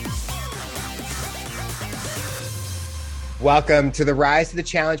Welcome to the Rise to the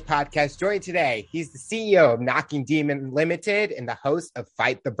Challenge podcast. Joined today, he's the CEO of Knocking Demon Limited and the host of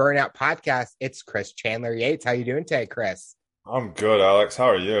Fight the Burnout podcast. It's Chris Chandler Yates. How you doing today, Chris? I'm good, Alex. How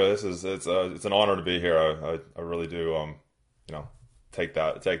are you? It's an honor to be here. I really do you know take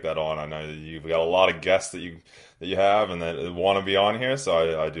that on. I know that you've got a lot of guests that you have and that want to be on here, so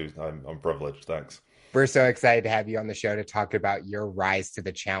I'm privileged. Thanks. We're so excited to have you on the show to talk about your rise to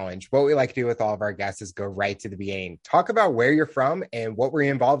the challenge. What we like to do with all of our guests is go right to the beginning. Talk about where you're from and what were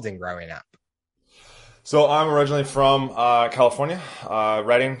you involved in growing up. So I'm originally from California,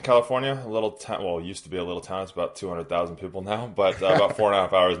 Redding, California, a little town. Well, it used to be a little town. It's about 200,000 people now, but about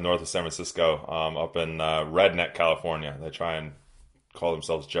 4.5 hours north of San Francisco, up in Redneck, California. They try and call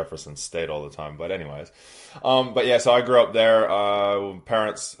themselves Jefferson State all the time, but anyways. But yeah, so I grew up there.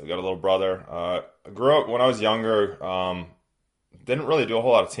 Parents, I got a little brother. I grew up when I was younger. Didn't really do a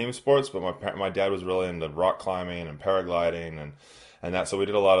whole lot of team sports, but my dad was really into rock climbing and paragliding and that. So we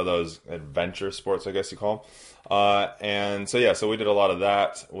did a lot of those adventure sports, I guess you call them. And so yeah, so we did a lot of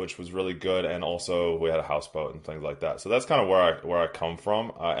that, which was really good. And also we had a houseboat and things like that. So that's kind of where I come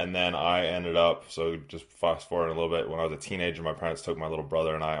from. And then I ended up, so just fast forward a little bit, when I was a teenager, my parents took my little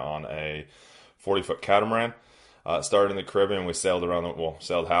brother and I on a 40-foot catamaran. Started in the Caribbean. We sailed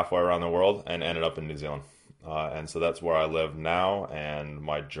sailed halfway around the world and ended up in New Zealand. And so that's where I live now. And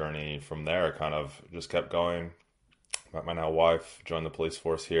my journey from there kind of just kept going. Met my now wife, joined the police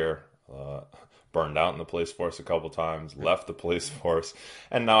force here, burned out in the police force a couple times, left the police force,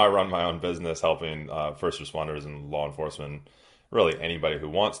 and now I run my own business helping first responders and law enforcement, really anybody who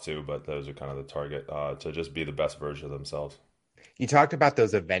wants to, but those are kind of the target, to just be the best version of themselves. You talked about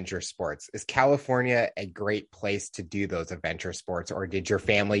those adventure sports. Is California a great place to do those adventure sports, or did your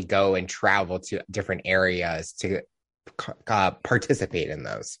family go and travel to different areas to participate in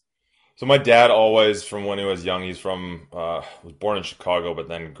those? So my dad always, from when he was young, was born in Chicago, but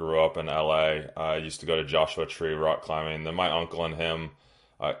then grew up in LA. Used to go to Joshua Tree rock climbing. Then my uncle and him,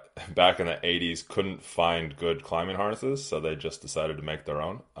 back in the 80s, couldn't find good climbing harnesses, so they just decided to make their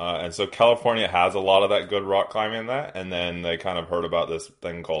own. And so California has a lot of that good rock climbing in that. And then they kind of heard about this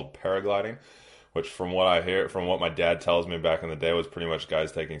thing called paragliding, which from what I hear, from what my dad tells me back in the day, was pretty much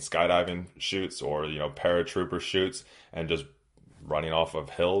guys taking skydiving chutes or, paratrooper chutes and just running off of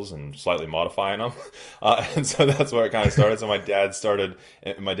hills and slightly modifying them. And so that's where it kind of started. So my dad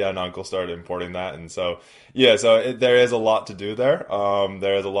and uncle started importing that. And so, yeah, there is a lot to do there.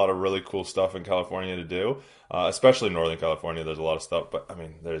 There is a lot of really cool stuff in California to do, especially Northern California. There's a lot of stuff, but I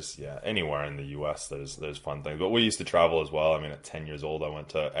mean, anywhere in the US, there's fun things. But we used to travel as well. I mean, at 10 years old, I went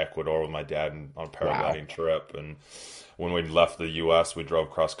to Ecuador with my dad on a paragliding trip. And when we left the US, we drove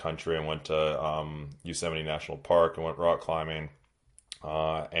cross country and went to Yosemite National Park and went rock climbing.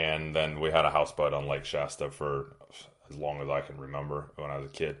 And then we had a houseboat on Lake Shasta for as long as I can remember when I was a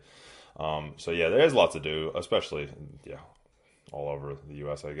kid. So yeah, there is lots to do, especially, all over the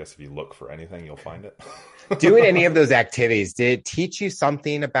U.S. I guess if you look for anything, you'll find it. Doing any of those activities, did it teach you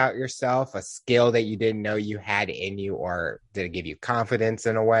something about yourself, a skill that you didn't know you had in you, or did it give you confidence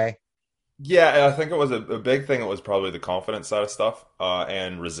in a way? Yeah, I think it was a big thing. It was probably the confidence side of stuff,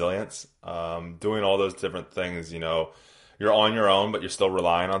 and resilience. Doing all those different things, you're on your own, but you're still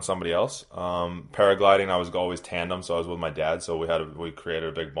relying on somebody else. Paragliding, I was always tandem, so I was with my dad. So we created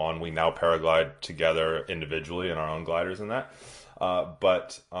a big bond. We now paraglide together individually in our own gliders and that.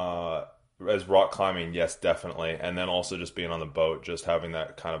 But as rock climbing, yes, definitely. And then also just being on the boat, just having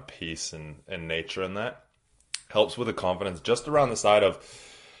that kind of peace and nature in that helps with the confidence. Just around the side of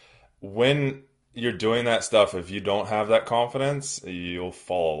when you're doing that stuff, if you don't have that confidence, you'll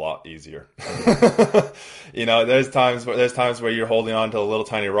fall a lot easier. There's times where you're holding on to a little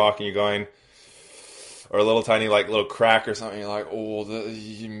tiny rock and you're going, or a little tiny little crack or something. You're like, oh,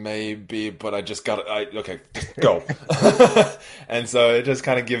 you may be, but I just got it. Okay, just go. And so it just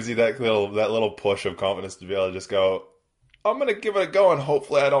kind of gives you that little push of confidence to be able to just go, I'm gonna give it a go and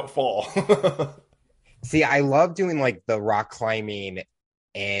hopefully I don't fall. See, I love doing the rock climbing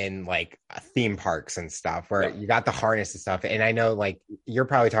in theme parks and stuff where you got the harness and stuff. And I know you're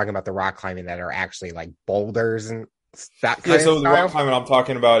probably talking about the rock climbing that are actually boulders and that kind of so style. The rock climbing I'm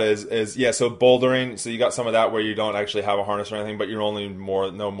talking about is so bouldering. So you got some of that where you don't actually have a harness or anything, but you're only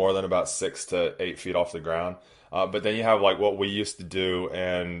no more than about 6 to 8 feet off the ground. But then you have what we used to do,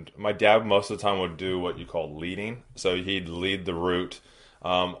 and my dad most of the time would do what you call leading. So he'd lead the route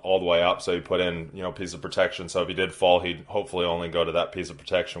all the way up. So he put in, piece of protection. So if he did fall, he'd hopefully only go to that piece of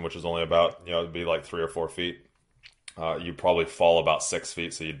protection, which is only about, it'd be 3 or 4 feet. You probably fall about 6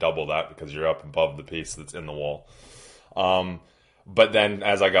 feet. So you double that because you're up above the piece that's in the wall. But then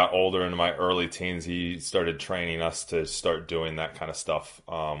as I got older into my early teens, he started training us to start doing that kind of stuff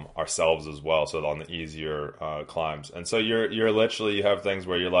ourselves as well. So on the easier climbs. And so you're literally, you have things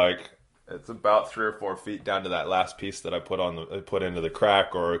where you're like, it's about 3 or 4 feet down to that last piece that I put into the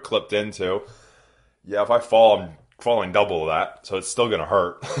crack or clipped into. Yeah, if I fall, I'm falling double of that, so it's still gonna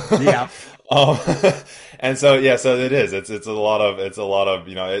hurt. Yeah. um, and so yeah, so it is. It's a lot of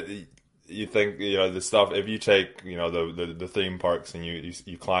you think the stuff. If you take the theme parks and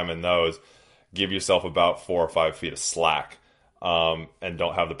you climb in those, give yourself about 4 or 5 feet of slack, and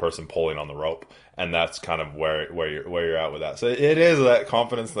don't have the person pulling on the rope. And that's kind of where you're at with that. So it is that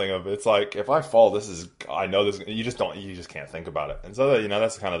confidence thing of, it's like, if I fall, I know this. You just can't think about it. And so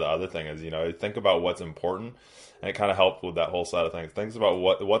that's kind of the other thing is think about what's important, and it kind of helped with that whole side of things. Think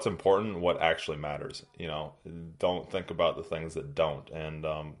about what's important, what actually matters. Don't think about the things that don't. And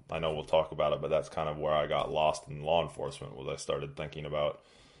I know we'll talk about it, but that's kind of where I got lost in law enforcement, was I started thinking about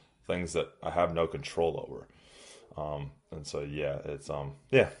things that I have no control over. And so yeah, it's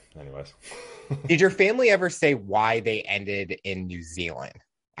yeah. Anyways, Did your family ever say why they ended in New Zealand?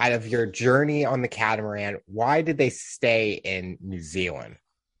 Out of your journey on the catamaran, why did they stay in New Zealand?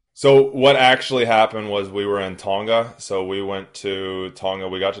 so what actually happened was we were in Tonga. So we went to Tonga.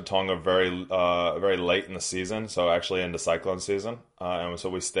 We got to Tonga very late in the season. So actually into cyclone season, and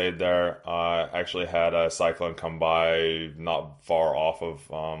so we stayed there. Actually had a cyclone come by not far off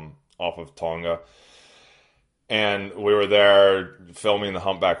of Tonga. And we were there filming the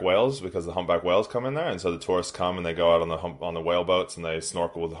humpback whales, because the humpback whales come in there, and so the tourists come and they go out on the whale boats and they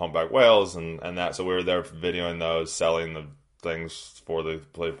snorkel with the humpback whales and that. So we were there videoing those, selling the things for the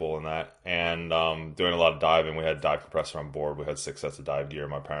people and that, and doing a lot of diving. We had dive compressor on board. We had 6 sets of dive gear.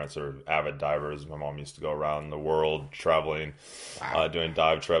 My parents are avid divers. My mom used to go around the world traveling, Wow. doing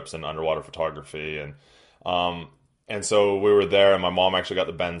dive trips and underwater photography, and so we were there. And my mom actually got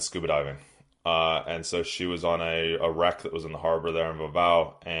the bend scuba diving. And so she was on a wreck that was in the harbor there in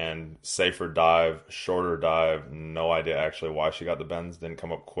Vavau, and safer dive, shorter dive. No idea actually why she got the bends. Didn't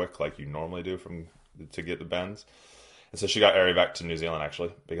come up quick like you normally do to get the bends. And so she got air to New Zealand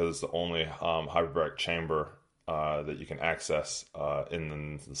actually, because it's the only hyperbaric chamber that you can access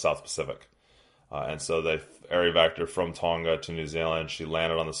in the South Pacific. And so they air her from Tonga to New Zealand. She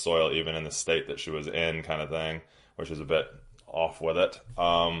landed on the soil, even in the state that she was in, kind of thing, which was a bit off with it.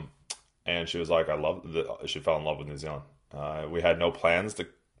 And she was like, she fell in love with New Zealand. We had no plans to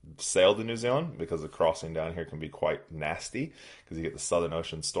sail to New Zealand, because the crossing down here can be quite nasty, because you get the Southern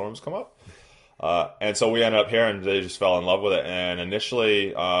Ocean storms come up. And so we ended up here, and they just fell in love with it. And initially,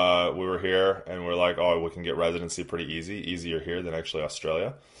 we were here, and we're like, oh, we can get residency pretty easier here than actually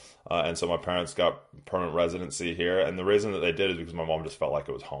Australia. And so my parents got permanent residency here. And the reason that they did is because my mom just felt like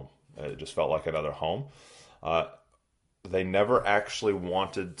it was home. It just felt like another home. They never actually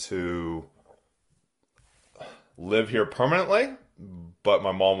wanted to live here permanently, but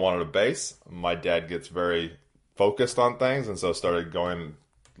my mom wanted a base. My dad gets very focused on things, and so started going,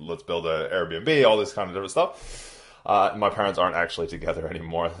 let's build an Airbnb, all this kind of different stuff. My parents aren't actually together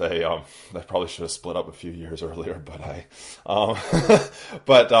anymore. They probably should have split up a few years earlier, but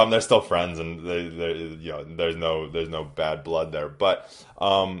they're still friends, and there's no bad blood there. But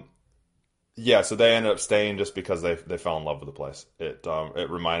yeah, so they ended up staying just because they fell in love with the place. It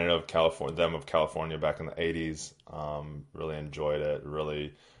reminded them of California back in the 80s. Really enjoyed it.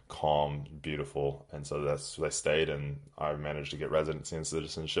 Really calm, beautiful, and so they stayed. And I managed to get residency and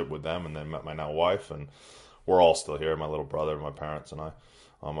citizenship with them, and then met my now wife, and we're all still here. My little brother, my parents, and I.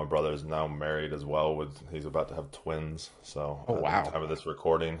 My brother is now married as well. He's about to have twins. So Oh, wow. at the time of this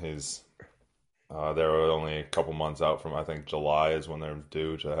recording, they're only a couple months out from, I think July is when they're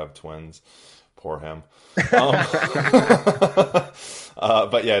due to have twins. Poor him. But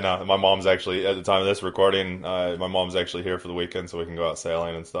yeah, no, my mom's actually, at the time of this recording, my mom's actually here for the weekend, so we can go out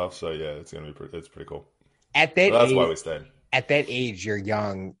sailing and stuff. So yeah, it's pretty cool. At So that that's why age, we stayed. at that age, you're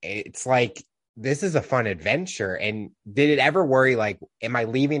young. It's like this is a fun adventure. And did it ever worry, like, am I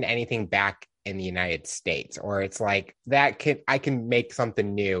leaving anything back in the United States? Or it's like I can make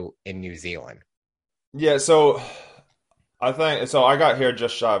something new in New Zealand. Yeah, so I think so. I got here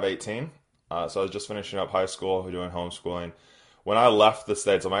just shy of 18. So I was just finishing up high school, doing homeschooling. When I left the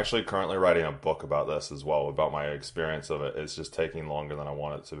States, I'm actually currently writing a book about this as well, about my experience of it. It's just taking longer than I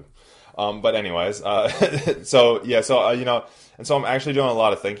want it to. But anyways, so yeah, so and so I'm actually doing a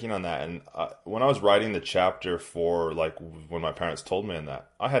lot of thinking on that. And when I was writing the chapter for, like, when my parents told me in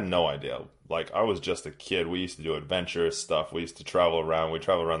that, I had no idea. Like, I was just a kid. We used to do adventurous stuff. We used to travel around. We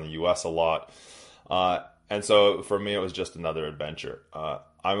traveled around the U.S. a lot. And so for me, it was just another adventure.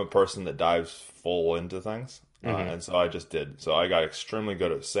 I'm a person that dives full into things. Hmm. and so I just did. So I got extremely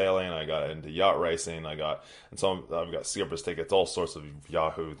good at sailing. I got into yacht racing. And so I've got skipper's tickets, all sorts of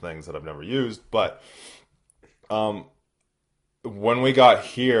Yahoo things that I've never used. But um, when we got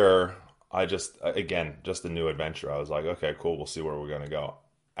here, I just again just a new adventure. I was like, okay, cool. We'll see where we're gonna go.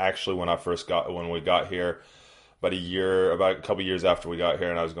 Actually, when we got here, about a couple years after we got here,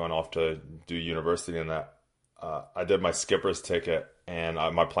 and I was going off to do university and that, I did my skipper's ticket, and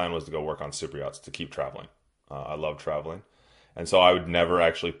my plan was to go work on super yachts to keep traveling. I love traveling, and so I would never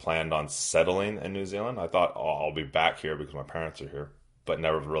actually planned on settling in New Zealand. I thought, oh, I'll be back here because my parents are here, but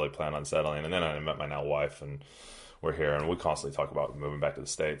never really planned on settling. And then I met my now wife, and we're here, and we constantly talk about moving back to the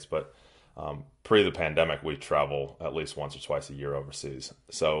States. But pre the pandemic, we travel at least once or twice a year overseas.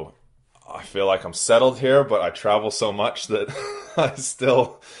 So I feel like I'm settled here, but I travel so much that I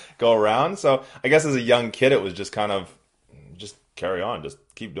still go around. So I guess as a young kid, it was just kind of just carry on, just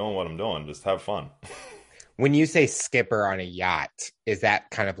keep doing what I'm doing, just have fun. When you say skipper on a yacht, is that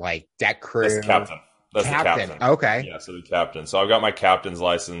kind of like deck That's the crew? captain. That's the Captain. captain. Okay. Yeah, so the captain. So I've got my captain's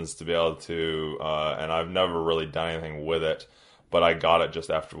license to be able to, and I've never really done anything with it, but I got it just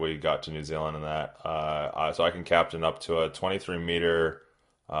after we got to New Zealand and that. So I can captain up to a 23 meter,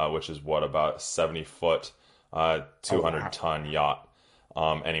 which is what, about 70 foot, Oh 200 wow. ton yacht,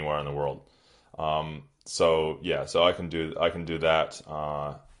 anywhere in the world. So yeah, so I can do that.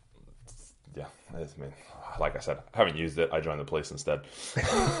 Yeah, I mean, like I said, I haven't used it. I joined the police instead.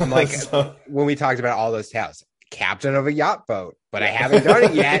 I'm like, So, when we talked about all those tales, captain of a yacht boat, but I yeah. haven't done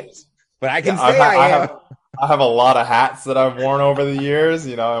it yet. But I Yeah, can say I I am. have I have a lot of hats that I've worn over the years,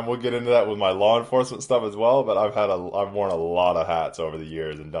 and we'll get into that with my law enforcement stuff as well. But I've worn a lot of hats over the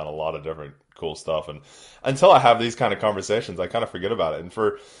years and done a lot of different cool stuff. And until I have these kind of conversations, I kind of forget about it. And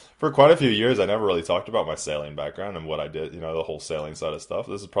for quite a few years, I never really talked about my sailing background and what I did, the whole sailing side of stuff.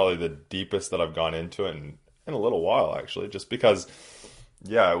 This is probably the deepest that I've gone into it in a little while, actually, just because.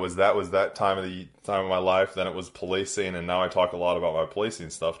 Yeah, it was that time of my life. Then it was policing, and now I talk a lot about my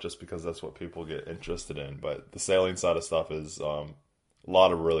policing stuff just because that's what people get interested in. But the sailing side of stuff is a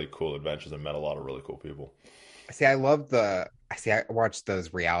lot of really cool adventures and met a lot of really cool people. See, I love the. I see. I watch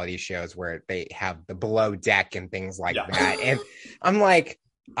those reality shows where they have the below deck and things like Yeah. that, and I'm like,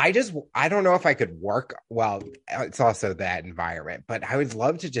 I don't know if I could work. Well, it's also that environment, but I would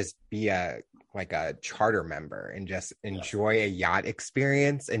love to just be a charter member and just Yes. enjoy a yacht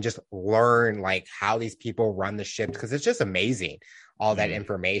experience and just learn like how these people run the ships because it's just amazing all that Hmm.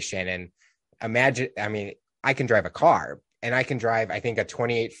 information and imagine. I mean, I can drive a car and I can drive, I think, a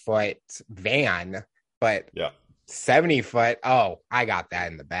 28-foot van, but Yeah. 70 foot. Oh, I got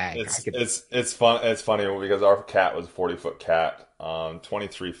that in the bag. I It's could. it's it's fun. It's funny because our cat was a 40-foot cat,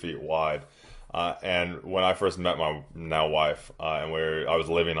 23 feet wide. And when I first met my now wife, and I was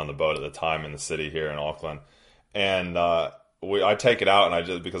living on the boat at the time in the city here in Auckland, and I take it out, and I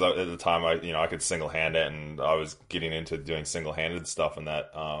just because at the time I could single hand it, and I was getting into doing single handed stuff, and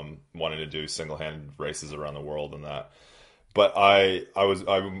that wanting to do single handed races around the world and that. But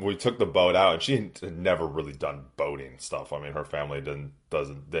we took the boat out, and she had never really done boating stuff. I mean, her family didn't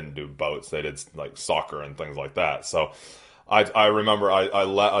do boats. They did like soccer and things like that. So I remember I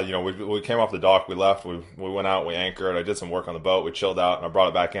let we came off the dock, we left, we went out, we anchored. I did some work on the boat, we chilled out, and I brought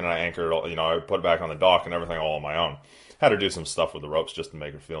it back in, and I anchored. I put it back on the dock and everything all on my own. Had her do some stuff with the ropes just to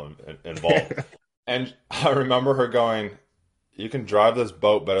make her feel involved. And I remember her going, "You can drive this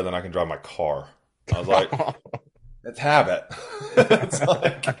boat better than I can drive my car." I was like, it's habit. It's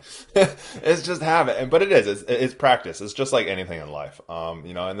like it's just habit, but it is. It's practice. It's just like anything in life,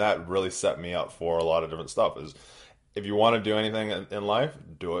 and that really set me up for a lot of different stuff. Is if you want to do anything in life,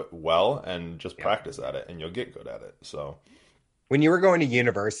 do it well and just Yeah. practice at it, and you'll get good at it. So When you were going to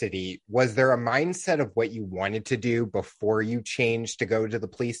university, was there a mindset of what you wanted to do before you changed to go to the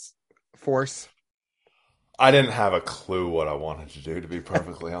police force? I didn't have a clue what I wanted to do, to be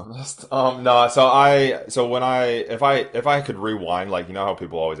perfectly honest. No, if I could rewind, like how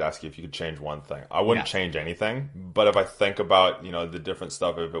people always ask you if you could change one thing, I wouldn't Yes. change anything. But if I think about the different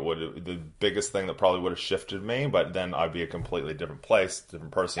stuff, if it would the biggest thing that probably would have shifted me, but then I'd be a completely different place,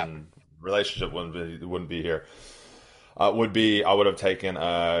 different Yep. person, relationship wouldn't be here. Would be I would have taken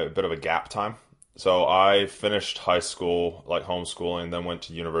a bit of a gap time. So I finished high school, like homeschooling, then went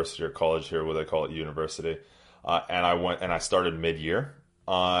to university or college here, where they call it university. And I went and I started mid-year.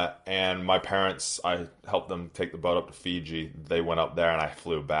 And my parents, I helped them take the boat up to Fiji. They went up there, and I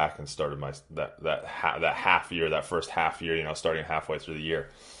flew back and started that half year, that first half year, starting halfway through the year.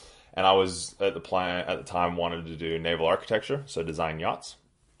 And I was at the time wanted to do naval architecture, so design yachts.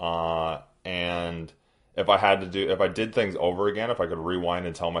 And if I did things over again, if I could rewind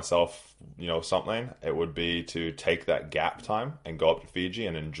and tell myself, something, it would be to take that gap time and go up to Fiji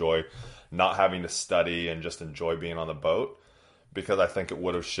and enjoy not having to study and just enjoy being on the boat, because I think it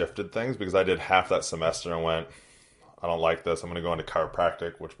would have shifted things, because I did half that semester and went, I don't like this. I'm going to go into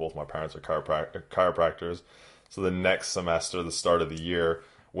chiropractic, which both my parents are chiropractors. So the next semester, the start of the year,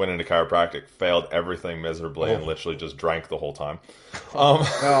 went into chiropractic, failed everything miserably, and literally just drank the whole time. No.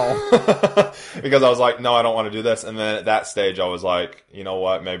 Because I was like, no, I don't want to do this. And then at that stage, I was like, you know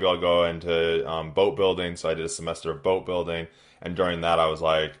what? Maybe I'll go into boat building. So I did a semester of boat building. And during that, I was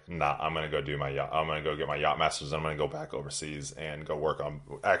like, nah, I'm going to go do my yacht. I'm going to go get my yacht master's. And I'm going to go back overseas and go work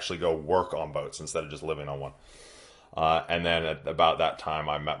on boats instead of just living on one. And then at about that time,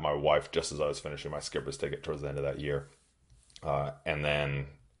 I met my wife just as I was finishing my skipper's ticket towards the end of that year. And then,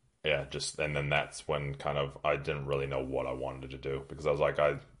 and then that's when kind of I didn't really know what I wanted to do, because I was like,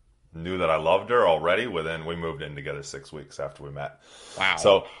 I knew that I loved her already. We moved in together 6 weeks after we met. Wow.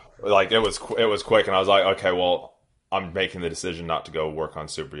 So like it was quick, and I was like, okay, well, I'm making the decision not to go work on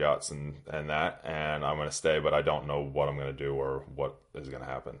super yachts and that, and I'm going to stay, but I don't know what I'm going to do or what is going to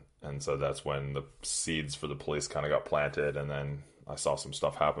happen. And so that's when the seeds for the police kind of got planted, and then I saw some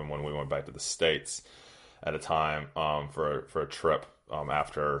stuff happen when we went back to the States at a time for a trip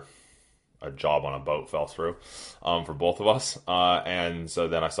after a job on a boat fell through for both of us. And so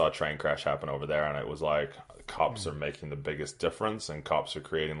then I saw a train crash happen over there, and it was like, cops are making the biggest difference, and cops are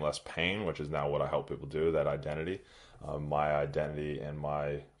creating less pain, which is now what I help people do, that identity. My identity and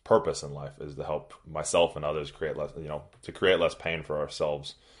my purpose in life is to help myself and others create less, to create less pain for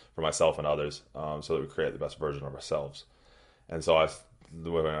ourselves, for myself and others, so that we create the best version of ourselves. And so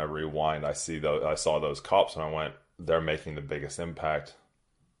when I rewind, I saw those cops, and I went, they're making the biggest impact.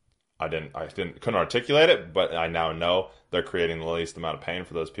 Couldn't articulate it, but I now know they're creating the least amount of pain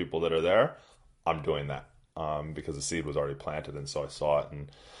for those people that are there. I'm doing that because the seed was already planted, and so I saw it.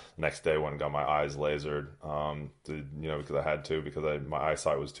 And the next day, went and got my eyes lasered, because I had to, because my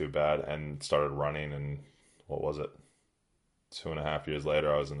eyesight was too bad, and started running. And what was it? 2.5 years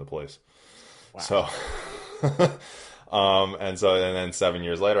later, I was in the police. Wow. So. And then 7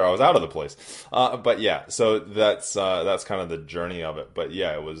 years later, I was out of the police. But yeah, so that's kind of the journey of it. But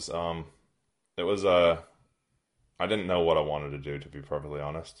yeah, I didn't know what I wanted to do, to be perfectly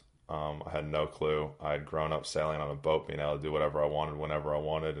honest. I had no clue. I had grown up sailing on a boat, being able to do whatever I wanted, whenever I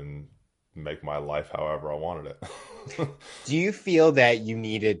wanted, and make my life however I wanted it. Do you feel that you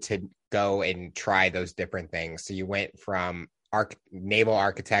needed to go and try those different things? So you went from naval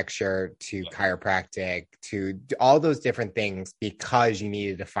architecture to chiropractic to all those different things because you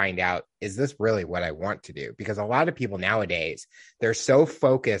needed to find out, is this really what I want to do? Because a lot of people nowadays, they're so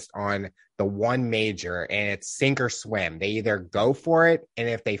focused on the one major, and it's sink or swim. They either go for it, and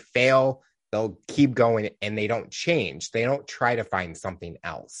if they fail, they'll keep going, and they don't change. They don't try to find something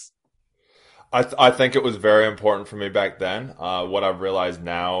else. I think it was very important for me back then. What I've realized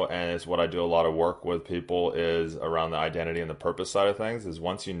now, and it's what I do a lot of work with people, is around the identity and the purpose side of things, is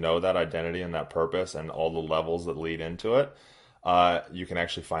once you know that identity and that purpose and all the levels that lead into it, you can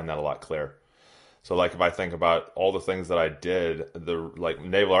actually find that a lot clearer. So like if I think about all the things that I did, like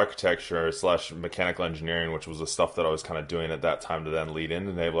naval architecture / mechanical engineering, which was the stuff that I was kind of doing at that time to then lead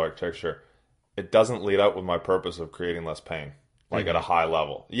into naval architecture, it doesn't lead up with my purpose of creating less pain. Like at a high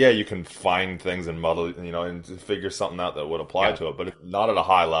level. Yeah, you can find things and muddle, and figure something out that would apply to it, but not at a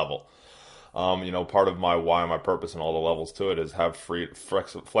high level. Part of my why, my purpose, and all the levels to it is have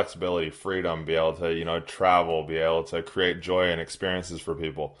flexibility, freedom, be able to, travel, be able to create joy and experiences for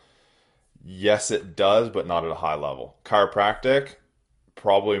people. Yes, it does, but not at a high level. Chiropractic,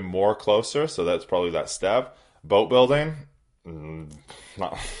 probably more closer, so that's probably that step. Boat building,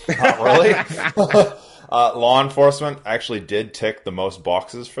 not really. Law enforcement actually did tick the most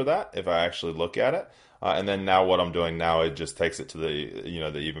boxes for that, if I actually look at it. And then now what I'm doing now, it just takes it to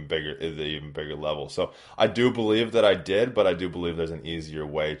the even bigger level. So I do believe that I did, but I do believe there's an easier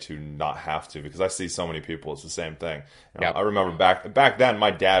way to not have to, because I see so many people, it's the same thing. I remember back then,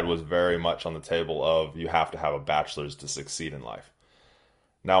 my dad was very much on the table of, you have to have a bachelor's to succeed in life.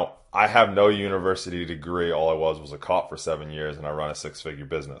 Now, I have no university degree. All I was a cop for 7 years, and I run a 6-figure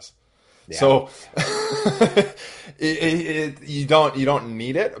business. Yeah. So you don't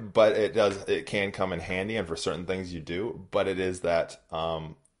need it, but it can come in handy, and for certain things you do. But it is that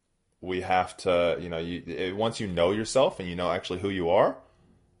we have to, once you know yourself and you know actually who you are,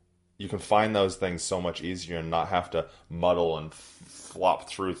 you can find those things so much easier and not have to muddle and flop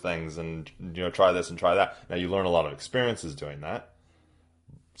through things and try this and try that. Now you learn a lot of experiences doing that,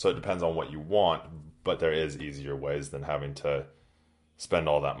 so it depends on what you want. But there is easier ways than having to spend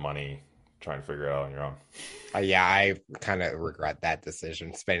all that money try and figure it out on your own. Yeah, I kind of regret that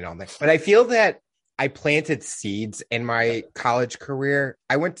decision, spending all that. But I feel that I planted seeds in my college career.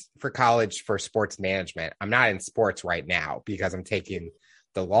 I went for college for sports management. I'm not in sports right now because I'm taking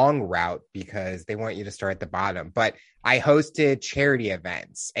the long route because they want you to start at the bottom. But I hosted charity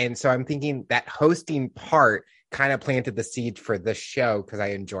events. And so I'm thinking that hosting part kind of planted the seed for this show because I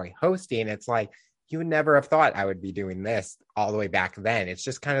enjoy hosting. It's like, you would never have thought I would be doing this all the way back then. It's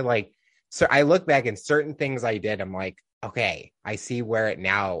just kind of like, so I look back and certain things I did, I'm like, okay, I see where it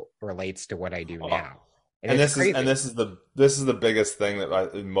now relates to what I do now. And And it's crazy. this is the biggest thing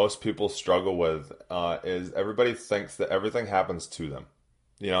that most people struggle with is everybody thinks that everything happens to them.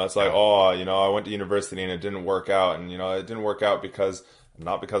 You know, it's like, oh, you know, I went to university and it didn't work out, and you know, it didn't work out because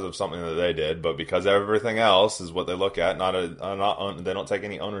not because of something that they did, but because everything else is what they look at. They don't take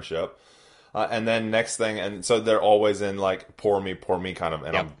any ownership. And then next thing, and so they're always in like poor me kind of,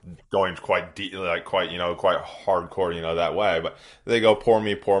 and Yep. I'm going quite deep, like quite, you know, quite hardcore, you know, that way. But they go poor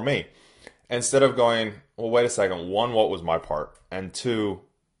me, instead of going, well, wait a second. One, what was my part? And two,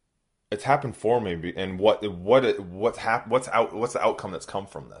 it's happened for me. And what's the outcome that's come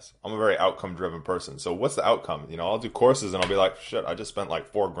from this? I'm a very outcome driven person. So what's the outcome? You know, I'll do courses and I'll be like, shit, I just spent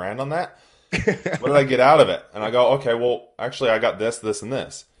like $4,000 on that. What did I get out of it? And I go, okay, well, actually, I got this, and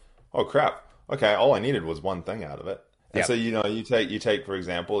this. Oh crap. Okay, all I needed was one thing out of it. And Yep. so, you know, you take for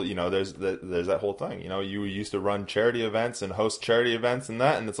example, you know, there's that whole thing. You know, you used to run charity events and host charity events and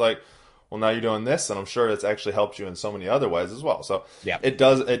that, and it's like, well, now you're doing this, and I'm sure it's actually helped you in so many other ways as well. So Yep. it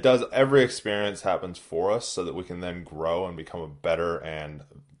does every experience happens for us so that we can then grow and become a better and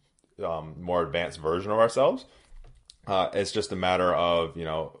more advanced version of ourselves. It's just a matter of, you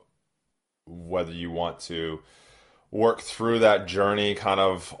know, whether you want to work through that journey kind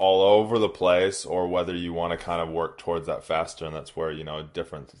of all over the place, or whether you want to kind of work towards that faster. And that's where, you know,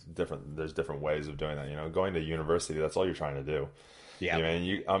 there's different ways of doing that. You know, going to university, that's all you're trying to do. You Yep.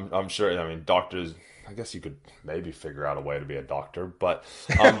 know, and I'm sure, I mean, doctors, I guess you could maybe figure out a way to be a doctor, but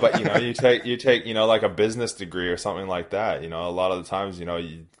you know, you take, you know, like a business degree or something like that. You know, a lot of the times, you know,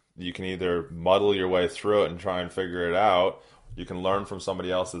 you can either muddle your way through it and try and figure it out. You can learn from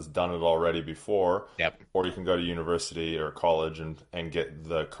somebody else that's done it already before, Yep. or you can go to university or college and get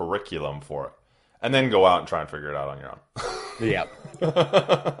the curriculum for it, and then go out and try and figure it out on your Yep.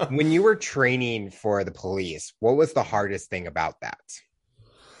 own. When you were training for the police, what was the hardest thing about that?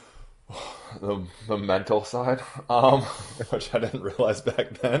 The mental side, which I didn't realize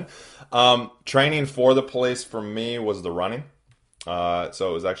back then. Training for the police for me was the running. So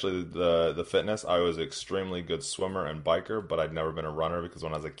it was actually the fitness. I was an extremely good swimmer and biker, but I'd never been a runner because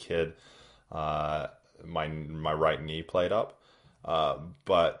when I was a kid, my right knee played up.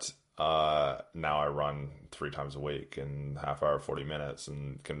 But now I run 3 times a week in half hour, 40 minutes,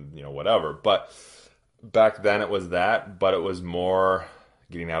 and can, you know, whatever. But back then it was that, but it was more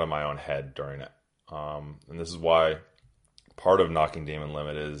getting out of my own head during it. And this is why part of Knocking Demon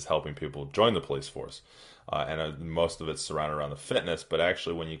Limit is helping people join the police force. And most of it's surrounded around the fitness, but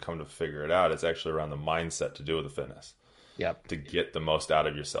actually, when you come to figure it out, it's actually around the mindset to do with the fitness, Yep. to get the most out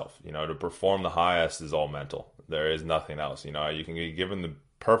of yourself. You know, to perform the highest is all mental. There is nothing else. You know, you can be given the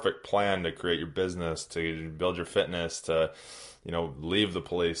perfect plan to create your business, to build your fitness, to, you know, leave the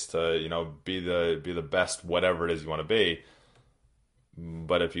police, to, you know, be the best whatever it is you want to be.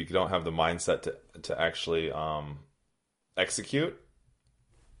 But if you don't have the mindset to actually execute,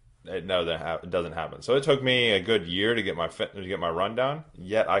 it doesn't happen. So it took me a good year to get my run down.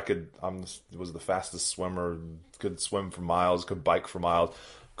 Yet was the fastest swimmer, could swim for miles, could bike for miles,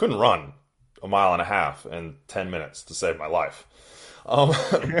 couldn't run a mile and a half in 10 minutes to save my life. Um,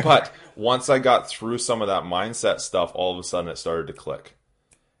 but once I got through some of that mindset stuff, all of a sudden it started to click,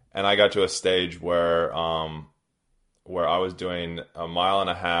 and I got to a stage where I was doing a mile and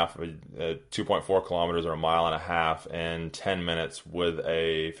a half, 2.4 kilometers or a mile and a half in 10 minutes with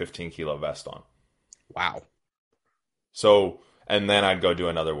a 15-kilo vest on. Wow. So, and then I'd go do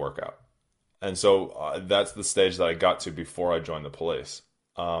another workout. And so that's the stage that I got to before I joined the police.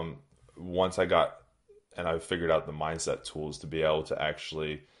 Once I figured out the mindset tools to be able to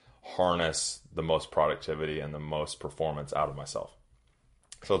actually harness the most productivity and the most performance out of myself.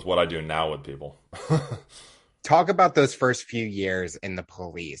 So it's what I do now with people. Talk about those first few years in the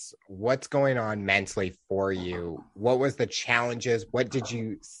police. What's going on mentally for you? What was the challenges? What did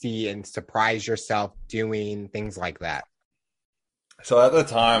you see and surprise yourself doing? Things like that. So at the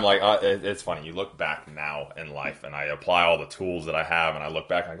time, like it's funny. You look back now in life, and I apply all the tools that I have, and I look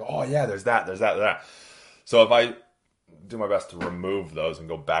back and I go, "Oh yeah, there's that." So if I do my best to remove those and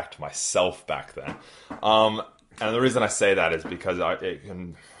go back to myself back then, and the reason I say that is because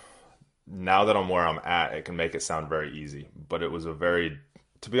now that I'm where I'm at, it can make it sound very easy. But it was a very,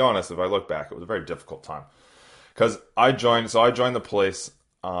 to be honest, if I look back, it was a very difficult time because I joined the police.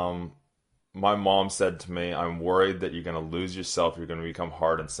 My mom said to me, "I'm worried that you're going to lose yourself. You're going to become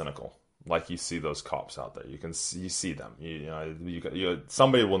hard and cynical, like you see those cops out there. You see them.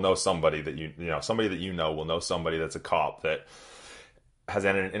 Somebody will know somebody that somebody that you know will know somebody that's a cop that has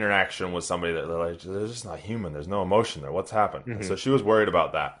an interaction with somebody that they're just not human. There's no emotion there. What's happened?" And so she was worried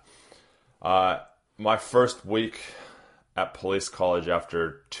about that. My first week at police college,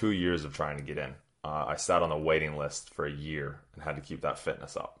 after 2 years of trying to get in, I sat on the waiting list for a year and had to keep that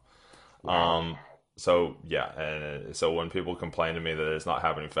fitness up. Wow. So yeah, and so when people complain to me that it's not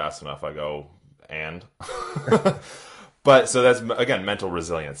happening fast enough, I go, and but so that's again mental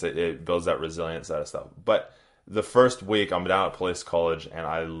resilience. It builds that resilience out of stuff. But the first week I'm down at police college, and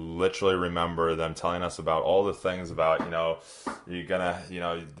I literally remember them telling us about all the things about, you're gonna,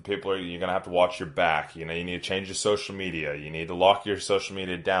 the people are, you're gonna have to watch your back. You need to change your social media. You need to lock your social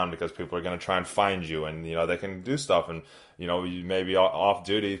media down because people are gonna try and find you, and they can do stuff, and you may be off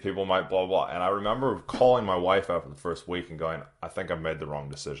duty. People might blah blah. And I remember calling my wife after the first week and going, "I think I've made the wrong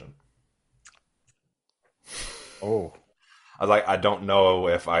decision." Oh, I was like, I don't know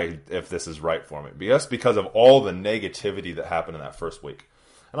if this is right for me, because of all the negativity that happened in that first week.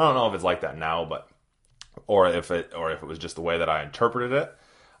 And I don't know if it's like that now, but or if it was just the way that I interpreted it.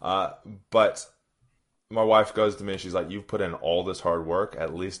 But my wife goes to me and she's like, "You've put in all this hard work.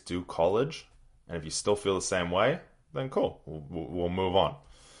 At least do college, and if you still feel the same way, then cool, we'll move on."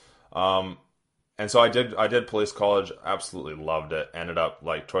 And so I did police college, absolutely loved it. Ended up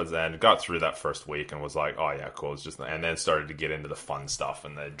like towards the end, got through that first week and was like, "Oh yeah, cool." It's just, and then started to get into the fun stuff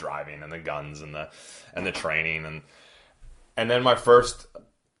and the driving and the guns and the training, and then my first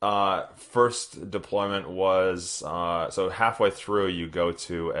deployment was so halfway through you go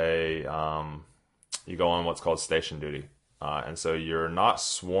to you go on what's called station duty. And so you're not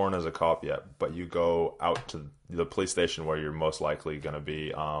sworn as a cop yet, but you go out to the police station where you're most likely going to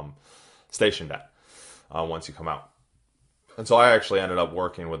be stationed at once you come out. And so I actually ended up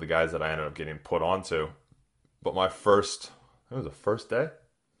working with the guys that I ended up getting put onto. But it was the first day,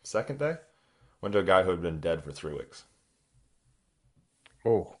 second day, went to a guy who had been dead for 3 weeks.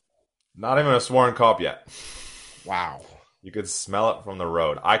 oh, Not even a sworn cop yet. wow. You could smell it from the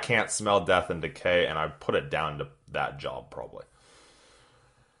road. I can't smell death and decay, and I put it down to that job probably.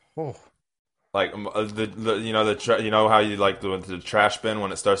 Oh, Like how you like the trash bin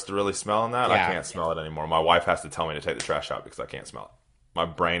when it starts to really smell in that. I yeah. can't smell it anymore. My wife has to tell me to take the trash out because I can't smell it. My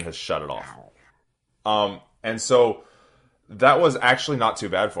brain has shut it off. Wow. And so that was actually not too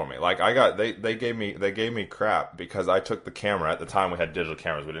bad for me. Like they gave me crap because I took the camera. At the time we had digital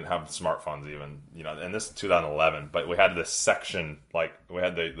cameras. We didn't have smartphones even, and this is 2011, but we had this section, like we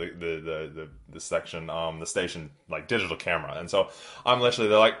had the section, the station, like digital camera. And so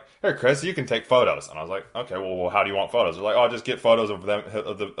they're like, "Here, Chris, you can take photos." And I was like, "Okay, well, how do you want photos?" They're like, "Oh, just get photos of them,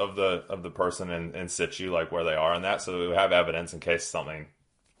 of the person in situ, like where they are and that, so we have evidence in case something,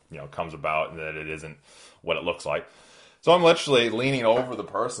 comes about and that it isn't what it looks like." So I'm literally leaning over the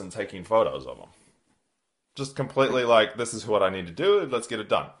person taking photos of them. Just completely like, this is what I need to do. Let's get it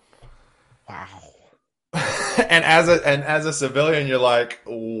done. Wow. And as a civilian, you're like,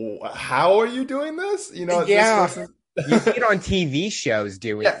 how are you doing this? Yeah. This person. You see it on TV shows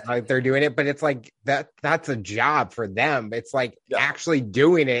doing Yeah. like they're doing it, but it's like that's a job for them. It's like Yeah. actually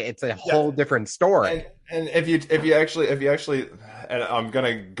doing it. It's a whole different story. And if you actually, and I'm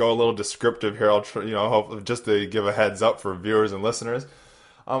gonna go a little descriptive here. I'll try, hope, just to give a heads up for viewers and listeners.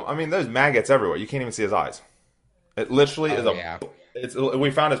 I mean, there's maggots everywhere. You can't even see his eyes. It literally is Yeah. we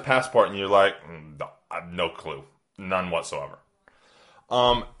found his passport, and you're like, no, I have no clue, none whatsoever.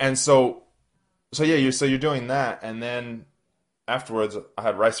 And so yeah, you're doing that, and then afterwards, I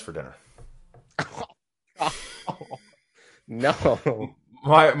had rice for dinner. No.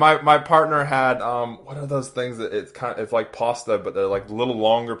 My partner had what are those things that it's like pasta, but they're like little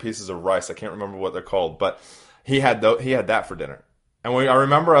longer pieces of rice. I can't remember what they're called, but he had that for dinner. And I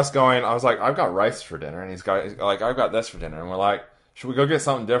remember us going. I was like, "I've got rice for dinner," and he's like, "I've got this for dinner," and we're like, "Should we go get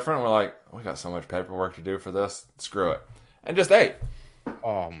something different?" And we're like, "We got so much paperwork to do for this. Screw it," and just ate.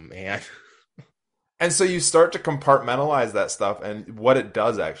 Oh man. And so you start to compartmentalize that stuff, and what it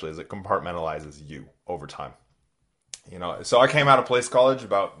does actually is it compartmentalizes you over time. So I came out of police college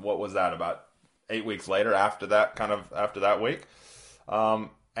about, what was that, about 8 weeks later after that week. And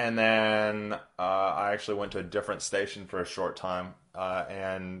then I actually went to a different station for a short time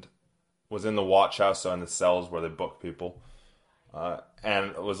and was in the watch house, so in the cells where they book people.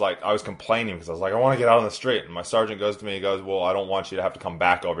 And it was like, I was complaining because I was like, I want to get out on the street. And my sergeant goes to me, he goes, well, I don't want you to have to come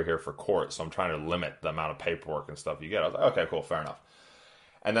back over here for court. So I'm trying to limit the amount of paperwork and stuff you get. I was like, okay, cool, fair enough.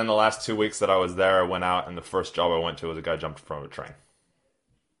 And then the last 2 weeks that I was there, I went out, and the first job I went to was a guy jumped from a train.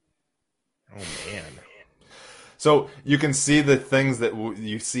 Oh man. So you can see the things that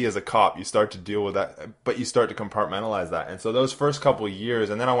you see as a cop. You start to deal with that, but you start to compartmentalize that. And so those first couple of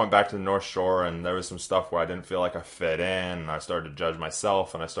years, and then I went back to the North Shore, and there was some stuff where I didn't feel like I fit in, and I started to judge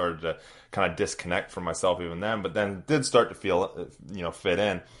myself, and I started to kind of disconnect from myself even then. But then did start to feel, fit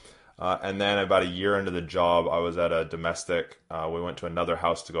in. And then about a year into the job, I was at a domestic. We went to another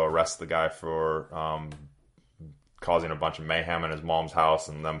house to go arrest the guy for causing a bunch of mayhem in his mom's house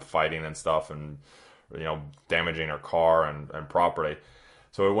and them fighting and stuff, and damaging her car and property.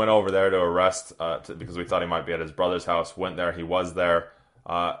 So we went over there to arrest because we thought he might be at his brother's house. Went there, he was there.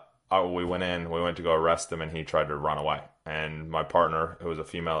 We went to go arrest him, and he tried to run away. And my partner, who was a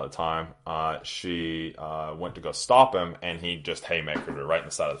female at the time, she went to go stop him, and he just haymakered her right in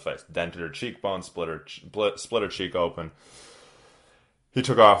the side of the face, dented her cheekbone, split her cheek open. He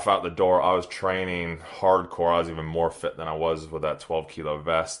took off out the door. I was training hardcore. I was even more fit than I was with that 12-kilo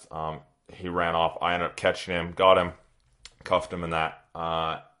vest. He ran off. I ended up catching him, got him, cuffed him in that.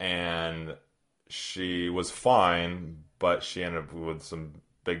 And she was fine, but she ended up with some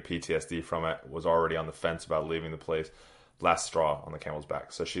big PTSD from it, was already on the fence about leaving the place. Last straw on the camel's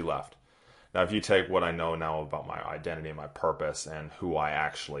back. So she left. Now, if you take what I know now about my identity and my purpose and who I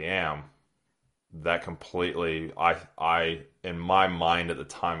actually am, that completely, I in my mind at the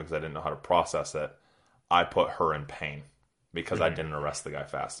time, because I didn't know how to process it, I put her in pain because I didn't arrest the guy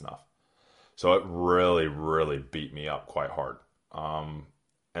fast enough. So it really, really beat me up quite hard. And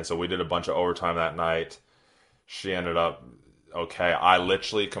so we did a bunch of overtime that night. She ended up okay. I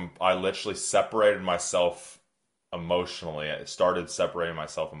literally separated myself emotionally. I started separating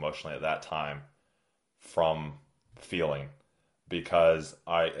myself emotionally at that time from feeling, because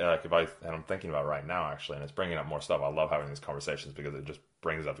I'm thinking about it right now actually, and it's bringing up more stuff. I love having these conversations because it just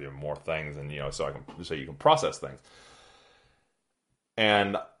brings up even more things, and so you can process things.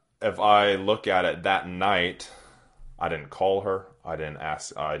 And if I look at it that night, I didn't call her. I didn't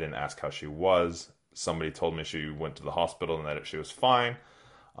ask how she was. Somebody told me she went to the hospital and that she was fine.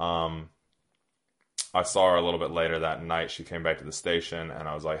 I saw her a little bit later that night. She came back to the station, and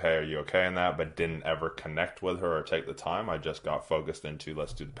I was like, hey, are you okay in that? But didn't ever connect with her or take the time. I just got focused into,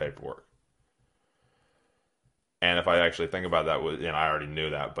 let's do the paperwork. And if I actually think about that, I already knew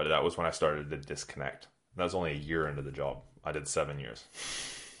that, but that was when I started to disconnect. That was only a year into the job. I did 7 years.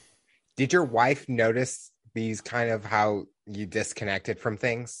 Did your wife notice these kind of how you disconnected from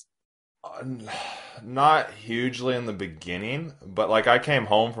things? Not hugely in the beginning, but like I came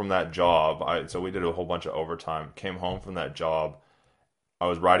home from that job. So we did a whole bunch of overtime. Came home from that job. I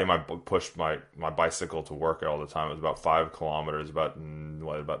was riding pushed my bicycle to work all the time. It was about 5 kilometers, about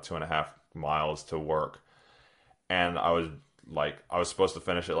 2.5 miles to work. And I was supposed to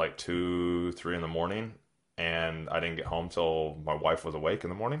finish at like 2, 3 in the morning, and I didn't get home till my wife was awake in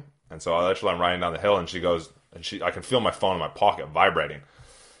the morning. And so I'm riding down the hill, and I can feel my phone in my pocket vibrating.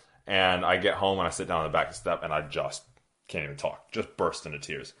 And I get home and I sit down on the back step, and I just can't even talk, just burst into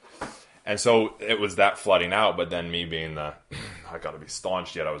tears. And so it was that flooding out, but then me being I got to be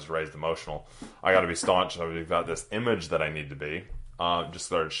staunch, yet I was raised emotional. I got to be staunch, I've got this image that I need to be, just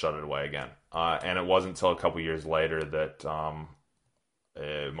started to shut it away again. And it wasn't until a couple years later that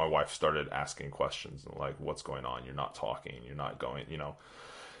my wife started asking questions like, what's going on? You're not talking, you're not going,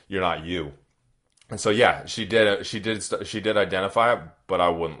 you're not you. And so, yeah, she did identify it, but I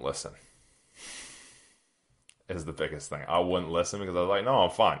wouldn't listen. Is the biggest thing. I wouldn't listen because I was like, no, I'm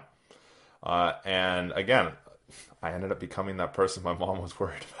fine. And again, I ended up becoming that person my mom was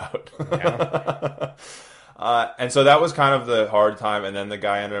worried about. Yeah. And so that was kind of the hard time. And then the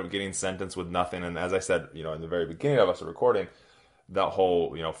guy ended up getting sentenced with nothing. And as I said, in the very beginning of us recording, that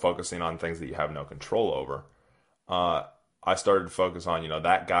whole, focusing on things that you have no control over. I started to focus on,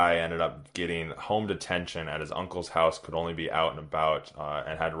 that guy ended up getting home detention at his uncle's house, could only be out and about,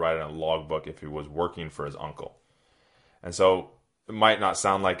 and had to write in a logbook if he was working for his uncle. And so it might not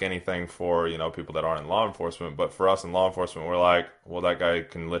sound like anything for, people that aren't in law enforcement, but for us in law enforcement, we're like, well, that guy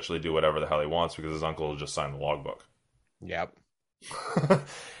can literally do whatever the hell he wants because his uncle will just sign the logbook. Yep.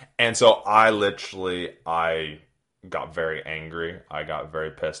 And so I got very angry. I got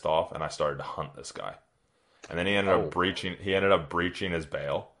very pissed off, and I started to hunt this guy. And then he ended up breaching his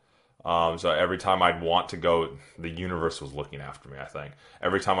bail. So every time I'd want to go, the universe was looking after me, I think.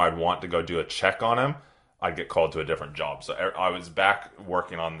 Every time I'd want to go do a check on him, I'd get called to a different job. So I was back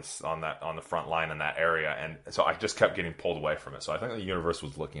working on the front line in that area, and so I just kept getting pulled away from it. So I think the universe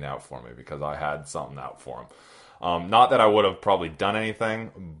was looking out for me because I had something out for them. Not that I would have probably done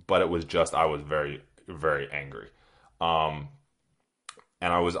anything, but it was just I was very, very angry, and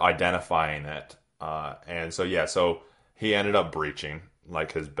I was identifying it. And so yeah, so he ended up breaching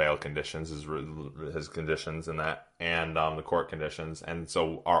like his bail conditions, his conditions, and that, and the court conditions. And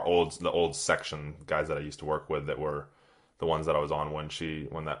so the old section guys that I used to work with, that were the ones that I was on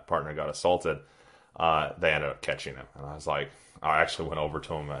when that partner got assaulted, they ended up catching him. And I was like, I actually went over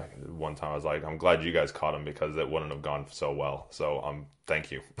to him one time. I was like, I'm glad you guys caught him because it wouldn't have gone so well. So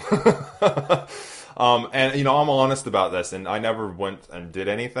thank you. And I'm honest about this, and I never went and did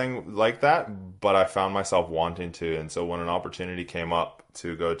anything like that, but I found myself wanting to. And so when an opportunity came up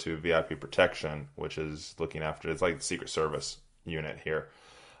to go to VIP protection, which is it's like the Secret Service unit here,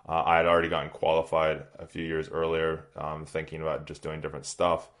 I had already gotten qualified a few years earlier, thinking about just doing different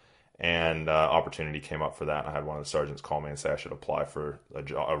stuff. And opportunity came up for that, and I had one of the sergeants call me and say I should apply for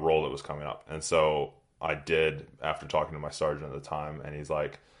a role that was coming up. And so I did, after talking to my sergeant at the time, and he's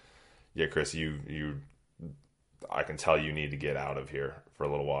like, yeah, Chris, I can tell you need to get out of here for a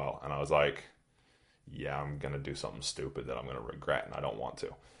little while. And I was like, yeah, I'm going to do something stupid that I'm going to regret, and I don't want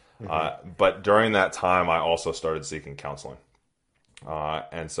to. But during that time, I also started seeking counseling.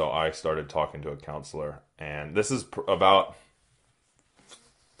 And so I started talking to a counselor, and this is about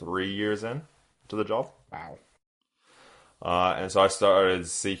 3 years in to the job. Wow. And so I started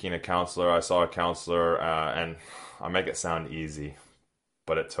seeking a counselor. I saw a counselor, and I make it sound easy,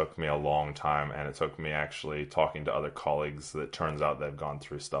 but it took me a long time, and it took me actually talking to other colleagues that turns out they've gone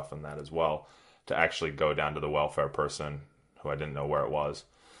through stuff in that as well, to actually go down to the welfare person who I didn't know where it was,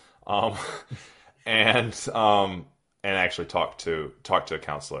 and actually talk to a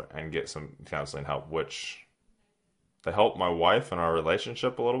counselor and get some counseling help, which they helped my wife and our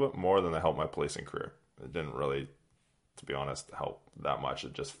relationship a little bit more than they helped my policing career. It didn't really, to be honest, help that much.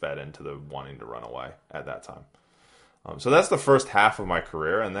 It just fed into the wanting to run away at that time. So that's the first half of my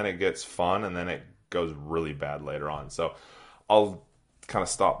career, and then it gets fun, and then it goes really bad later on. So I'll kind of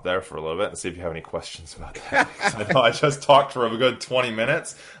stop there for a little bit and see if you have any questions about that. I know I just talked for a good 20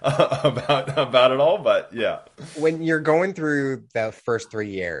 minutes about it all, but yeah. When you're going through the first 3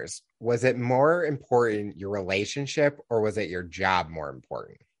 years, was it more important your relationship, or was it your job more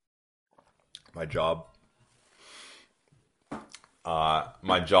important? My job.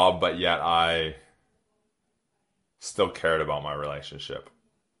 But yet I still cared about my relationship.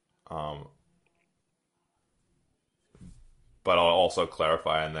 But I'll also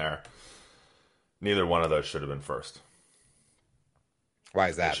clarify in there, neither one of those should have been first. Why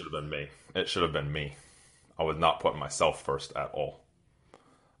is that? It should have been me. It should have been me. I was not putting myself first at all.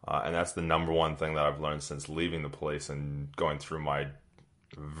 And that's the number one thing that I've learned since leaving the police and going through my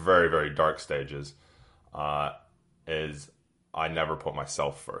very, very dark stages, is I never put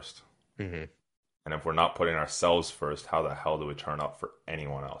myself first. Mm-hmm. And if we're not putting ourselves first, how the hell do we turn up for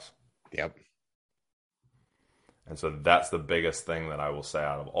anyone else? Yep. And so that's the biggest thing that I will say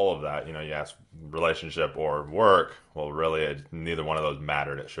out of all of that. You ask relationship or work. Well, really, neither one of those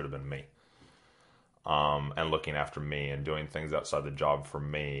mattered. It should have been me. And looking after me and doing things outside the job for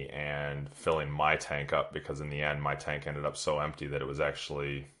me and filling my tank up, because in the end, my tank ended up so empty that it was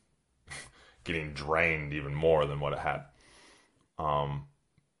actually getting drained even more than what it had.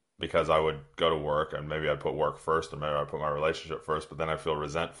 Because I would go to work and maybe I'd put work first, and maybe I'd put my relationship first, but then I feel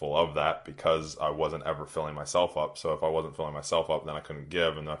resentful of that because I wasn't ever filling myself up. So if I wasn't filling myself up, then I couldn't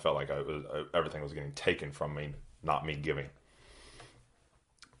give, and I felt like everything was getting taken from me, not me giving.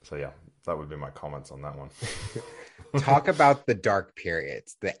 So yeah, that would be my comments on that one. Talk about the dark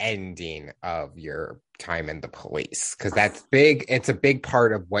periods, the ending of your time in the police, because that's big. It's a big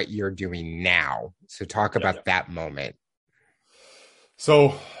part of what you're doing now. So talk about that moment.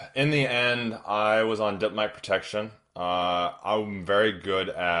 So in the end, I was on diplomatic protection. I'm very good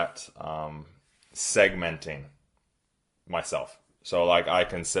at segmenting myself. So like I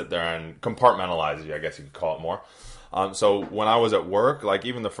can sit there and compartmentalize you, I guess you could call it more. So when I was at work, like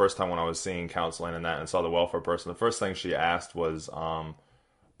even the first time when I was seeing counseling and that, and saw the welfare person, the first thing she asked was, are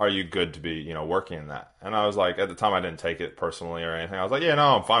you good to be, working in that? And I was like, at the time I didn't take it personally or anything. I was like, yeah,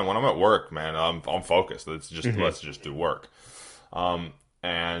 no, I'm fine. When I'm at work, man, I'm focused. Let's just do work.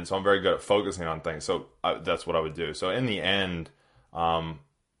 And so I'm very good at focusing on things. So that's what I would do. So in the end,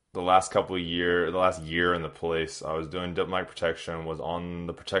 the last year in the police, I was doing diplomatic protection, was on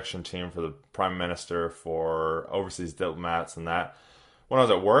the protection team for the prime minister for overseas diplomats and that. When I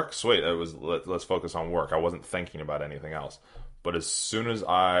was at work, sweet, it was let's focus on work. I wasn't thinking about anything else. But as soon as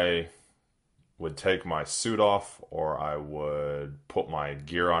I would take my suit off or I would put my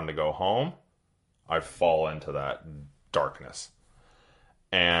gear on to go home, I'd fall into that darkness.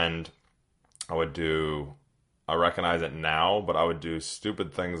 And I would do, I recognize it now, but I would do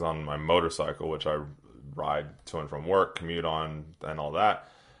stupid things on my motorcycle, which I ride to and from work, commute on, and all that.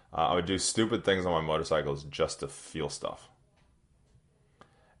 I would do stupid things on my motorcycles just to feel stuff.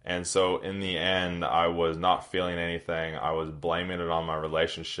 And so in the end, I was not feeling anything. I was blaming it on my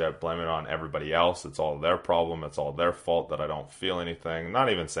relationship, blaming it on everybody else. It's all their problem. It's all their fault that I don't feel anything. Not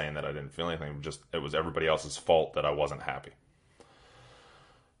even saying that I didn't feel anything, just it was everybody else's fault that I wasn't happy.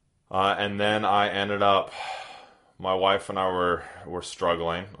 And then I ended up, my wife and I were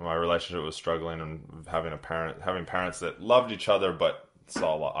struggling. My relationship was struggling, and having parents that loved each other, but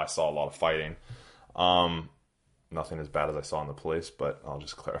I saw a lot of fighting. Nothing as bad as I saw in the police, but I'll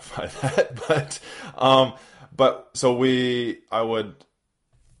just clarify that. But so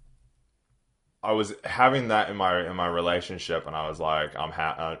I was having that in my relationship, and I was like, I'm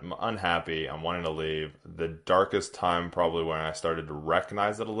unhappy. I'm wanting to leave. The darkest time, probably when I started to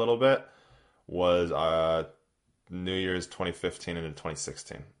recognize it a little bit, was New Year's 2015 into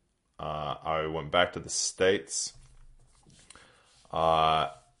 2016. I went back to the States,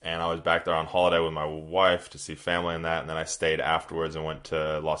 and I was back there on holiday with my wife to see family and that. And then I stayed afterwards and went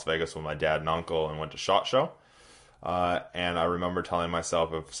to Las Vegas with my dad and uncle and went to SHOT Show. And I remember telling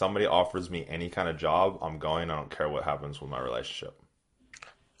myself, if somebody offers me any kind of job, I'm going. I don't care what happens with my relationship.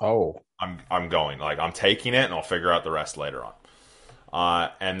 Oh, I'm going. Like, I'm taking it, and I'll figure out the rest later on.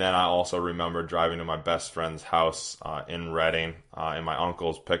 And then I also remember driving to my best friend's house in Redding in my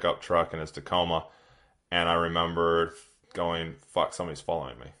uncle's pickup truck in his Tacoma. And I remember going, fuck, somebody's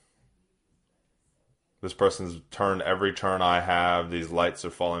following me. This person's turned every turn I have. These lights are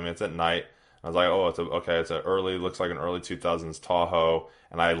following me. It's at night. I was like, oh, looks like an early 2000s Tahoe.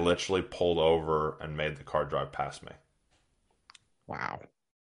 And I literally pulled over and made the car drive past me. wow.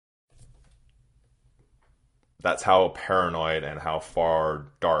 That's how paranoid and how far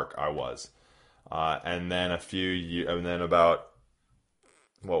dark I was. And then about,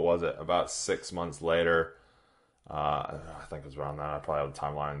 what was it? About 6 months later, I think it was around that. I probably have the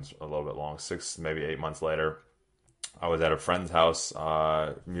timelines a little bit long. 6, maybe 8 months later, I was at a friend's house,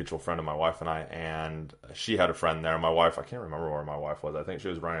 mutual friend of my wife and I, and she had a friend there. My wife, I can't remember where my wife was. I think she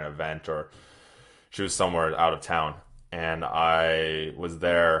was running an event or she was somewhere out of town. And I was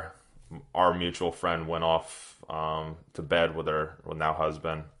there. Our mutual friend went off to bed with her now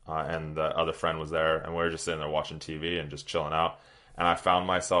husband, and the other friend was there, and we were just sitting there watching TV and just chilling out. And I found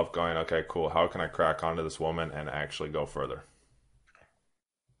myself going, okay, cool. How can I crack onto this woman and actually go further?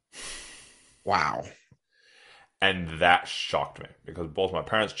 Wow. And that shocked me because both my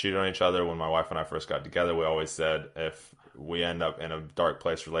parents cheated on each other when my wife and I first got together. We always said if we end up in a dark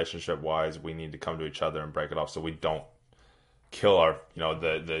place relationship wise, we need to come to each other and break it off so we don't kill our,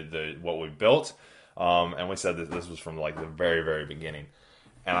 the what we built. And we said that this was from like the very, very beginning.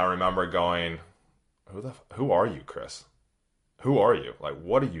 And I remember going, who are you, Chris? Who are you? Like,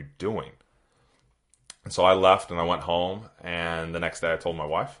 what are you doing? And so I left and I went home. And the next day I told my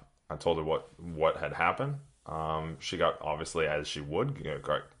wife. I told her what had happened. She got, obviously, as she would,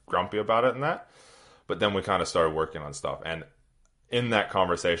 got grumpy about it and that. But then we kind of started working on stuff. And in that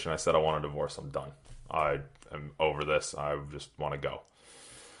conversation, I said, I want a divorce. I'm done. I am over this. I just want to go.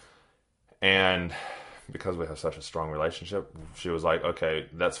 And because we have such a strong relationship, she was like, okay,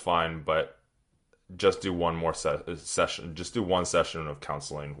 that's fine, but just do one more session. Just do one session of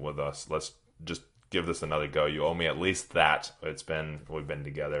counseling with us. Let's just give this another go. You owe me at least that. We've been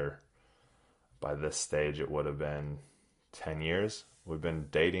together. By this stage, it would have been 10 years. We've been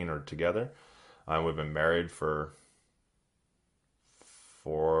dating or together. And we've been married for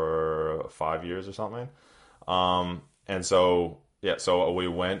 5 years or something. And so, yeah, so we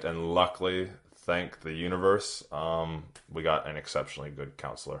went, and luckily, thank the universe, we got an exceptionally good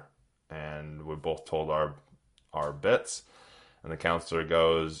counselor. And we both told our bits. And the counselor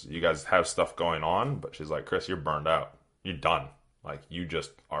goes, you guys have stuff going on. But she's like, Chris, you're burned out. You're done. Like, you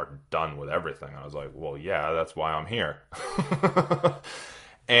just are done with everything. I was like, well, yeah, that's why I'm here.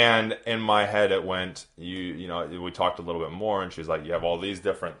 And in my head, it went, we talked a little bit more, and she's like, you have all these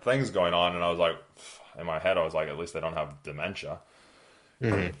different things going on. And I was like, in my head, I was like, at least I don't have dementia.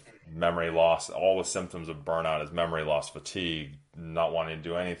 Mm-hmm. Memory loss, all the symptoms of burnout is memory loss, fatigue, not wanting to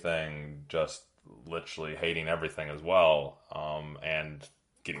do anything, just literally hating everything as well. And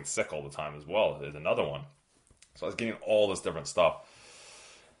getting sick all the time as well is another one. So I was getting all this different stuff.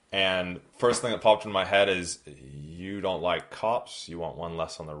 And first thing that popped in my head is, you don't like cops. You want one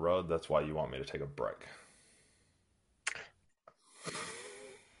less on the road. That's why you want me to take a break.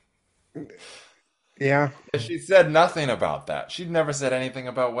 Yeah. She said nothing about that. She'd never said anything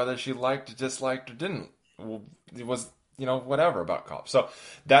about whether she liked, disliked, or didn't. Well, it was, whatever about cops. So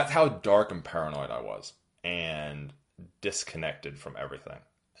that's how dark and paranoid I was, and disconnected from everything.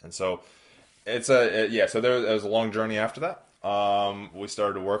 And so yeah. So there was a long journey after that. We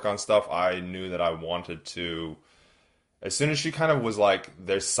started to work on stuff. I knew that I wanted to. As soon as she kind of was like,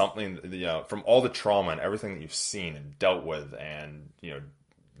 "There's something," from all the trauma and everything that you've seen and dealt with, and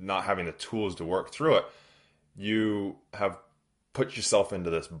not having the tools to work through it, you have put yourself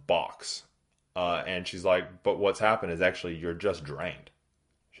into this box. And she's like, but what's happened is actually you're just drained.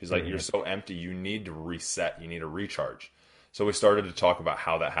 She's like, you're Mhm. so empty, you need to reset, you need to recharge. So we started to talk about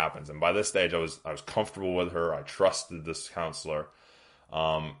how that happens. And by this stage, I was comfortable with her. I trusted this counselor.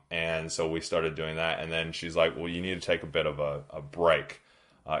 And so we started doing that. And then she's like, well, you need to take a bit of a break.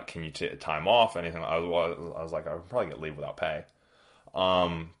 Can you take time off? Anything? I was like, I would probably get leave without pay.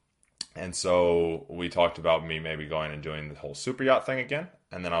 Um, and so we talked about me maybe going and doing the whole super yacht thing again.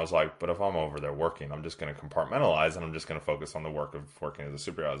 And then I was like, but if I'm over there working, I'm just going to compartmentalize and I'm just going to focus on the work of working as a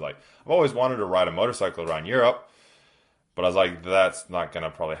super yacht. I was like, I've always wanted to ride a motorcycle around Europe, but I was like, that's not going to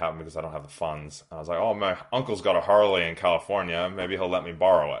probably happen because I don't have the funds. And I was like, oh, my uncle's got a Harley in California. Maybe he'll let me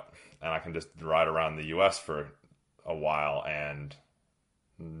borrow it. And I can just ride around the US for a while, and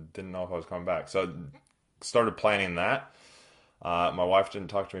didn't know if I was coming back. So started planning that. My wife didn't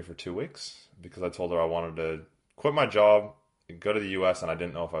talk to me for 2 weeks because I told her I wanted to quit my job, go to the U.S., and I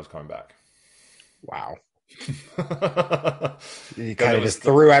didn't know if I was coming back. Wow. You Because kind it of was, just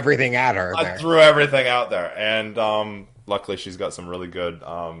threw everything at her I there. threw everything out there, and luckily she's got some really good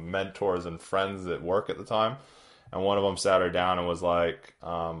mentors and friends at work at the time, and one of them sat her down and was like,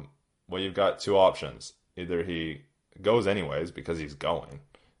 "Well, you've got two options. Either he goes anyways because he's going."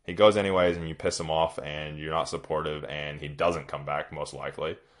 He goes anyways, and you piss him off, and you're not supportive, and he doesn't come back, most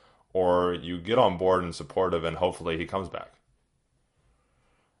likely. Or you get on board and supportive, and hopefully he comes back.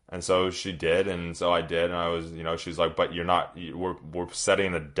 And so she did, and so I did, and I was, she's like, but you're not, we're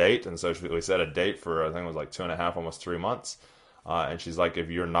setting a date, and so we set a date for, I think it was like 2.5, almost 3 months. And she's like, if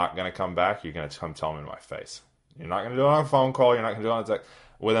you're not going to come back, you're going to come tell me in my face. You're not going to do it on a phone call, you're not going to do it on a text.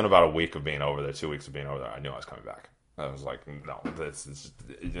 Within about a week of being over there, 2 weeks of being over there, I knew I was coming back. I was like, no, this is,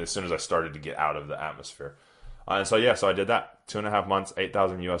 as soon as I started to get out of the atmosphere. And so, yeah, so I did that. 2.5 months,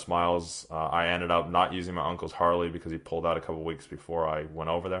 8,000 US miles. I ended up not using my uncle's Harley because he pulled out a couple weeks before I went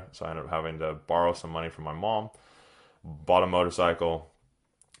over there. So I ended up having to borrow some money from my mom, bought a motorcycle,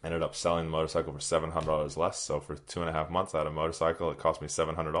 ended up selling the motorcycle for $700 less. So for 2.5 months, I had a motorcycle. It cost me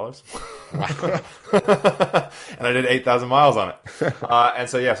 $700. Wow. And I did 8,000 miles on it. And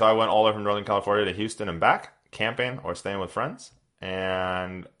so, yeah, so I went all the way from Northern California to Houston and back, camping or staying with friends.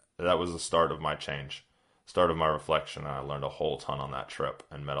 And that was the start of my change, start of my reflection. I learned a whole ton on that trip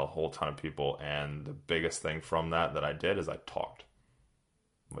and met a whole ton of people. And the biggest thing from that I did is I talked,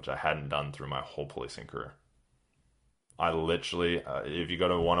 which I hadn't done through my whole policing career. I literally, if you go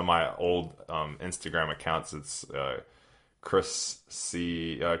to one of my old Instagram accounts, it's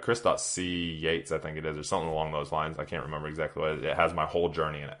Chris.C Yates, I think it is, or something along those lines. I can't remember exactly what it is. It has my whole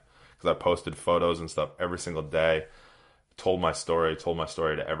journey in it because I posted photos and stuff every single day, told my story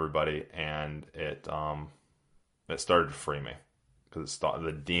to everybody, and it started to free me because it stopped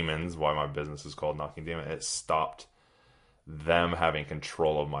the demons. Why my business is called Knocking Demon. It stopped them having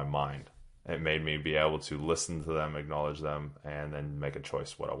control of my mind. It made me be able to listen to them, acknowledge them, and then make a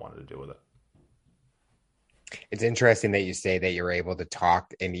choice what I wanted to do with it. It's interesting that you say that you're able to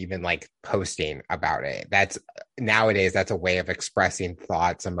talk and even like posting about it. That's nowadays, that's a way of expressing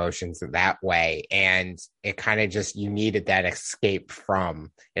thoughts, emotions in that way. And it kind of just, you needed that escape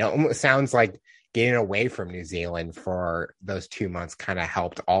from, it almost sounds like getting away from New Zealand for those 2 months kind of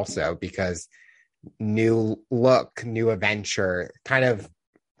helped also because new look, new adventure kind of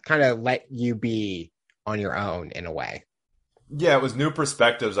let you be on your own in a way. Yeah, it was new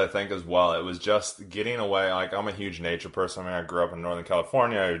perspectives, I think, as well. It was just getting away. Like, I'm a huge nature person. I mean, I grew up in Northern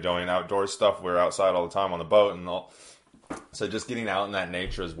California, doing outdoor stuff. We were outside all the time on the boat and all. So just getting out in that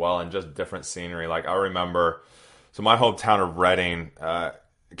nature as well and just different scenery. Like, I remember, so my hometown of Reading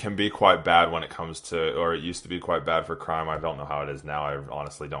can be quite bad when it comes to, or it used to be quite bad for crime. I don't know how it is now. I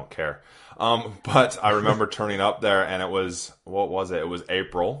honestly don't care. But I remember turning up there, and it was, what was it? It was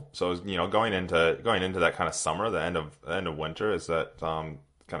April, so it was, going into that kind of summer, the end of winter is that kind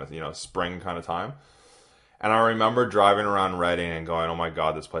of spring kind of time. And I remember driving around Reading and going, "Oh my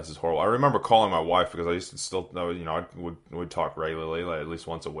God, this place is horrible." I remember calling my wife because I used to still know, I would talk regularly, like at least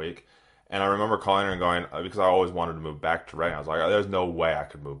once a week. And I remember calling her and going, because I always wanted to move back to Reading. I was like, "There's no way I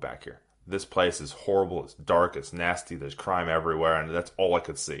could move back here. This place is horrible. It's dark. It's nasty. There's crime everywhere." And that's all I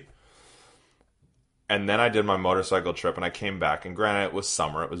could see. And then I did my motorcycle trip, and I came back. And granted, it was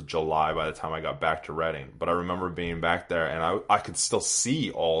summer; it was July by the time I got back to Reading. But I remember being back there, and I could still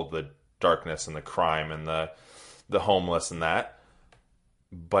see all the darkness and the crime and the homeless and that,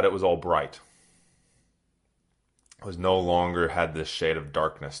 but it was all bright. It was no longer had this shade of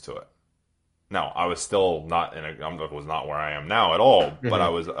darkness to it. Now, I was still not was not where I am now at all, but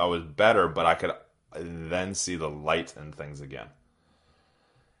Mm-hmm. I was better, but I could then see the light in things again.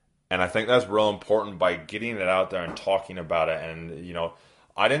 And I think that's real important by getting it out there and talking about it. And,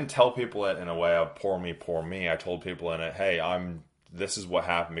 I didn't tell people it in a way of poor me, poor me. I told people in it, hey, this is what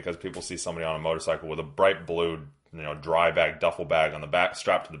happened, because people see somebody on a motorcycle with a bright blue, dry bag, duffel bag on the back,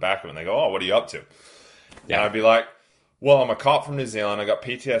 strapped to the back of it, and they go, oh, what are you up to? And Yeah. I'd be like, well, I'm a cop from New Zealand. I got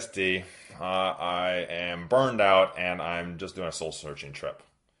PTSD. I am burned out, and I'm just doing a soul searching trip.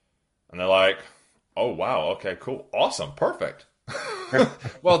 And they're like, oh, wow. Okay, cool. Awesome. Perfect.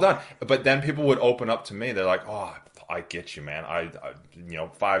 Well done. But then people would open up to me. They're like, oh, I get you, man. I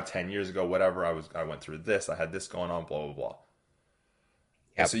 5, 10 years ago, whatever, I went through this. I had this going on, blah, blah, blah.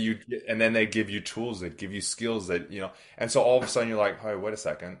 And Yep. so and then they give you tools, they give you skills and so all of a sudden you're like, hey, wait a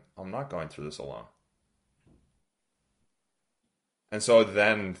second. I'm not going through this alone. And so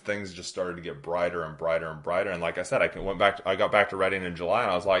then things just started to get brighter and brighter and brighter. And like I said, I got back to Reading in July,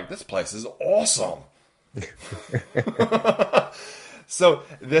 and I was like, this place is awesome. So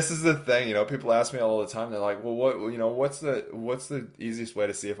this is the thing, people ask me all the time. They're like, well, what's the easiest way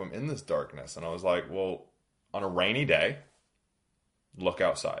to see if I'm in this darkness? And I was like, well, on a rainy day, look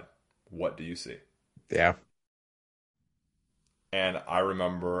outside. What do you see? Yeah. And I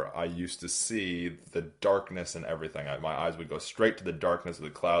remember I used to see the darkness and everything. My eyes would go straight to the darkness of the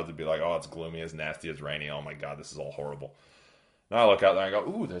clouds and be like, oh, it's gloomy, it's nasty, it's rainy. Oh my God, this is all horrible. Now I look out there and I go,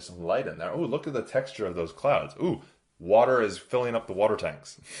 ooh, there's some light in there. Ooh, look at the texture of those clouds. Ooh, water is filling up the water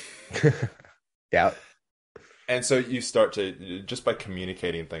tanks. Yeah. And so you start to, just by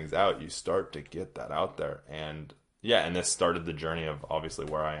communicating things out, you start to get that out there. And yeah, and this started the journey of obviously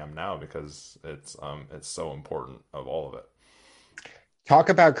where I am now, because it's so important of all of it. Talk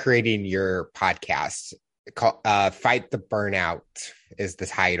about creating your podcast. Fight the Burnout is the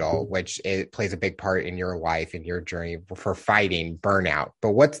title, which it plays a big part in your life and your journey for fighting burnout.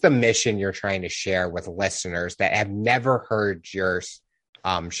 But what's the mission you're trying to share with listeners that have never heard your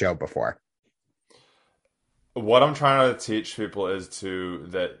show before? What I'm trying to teach people is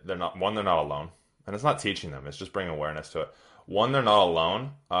that they're not alone, and it's not teaching them; it's just bringing awareness to it. One, they're not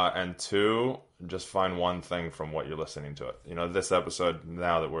alone, and two, just find one thing from what you're listening to it. This episode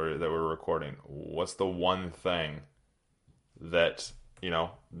now that we're recording. What's the one thing that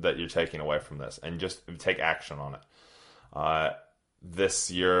that you're taking away from this, and just take action on it.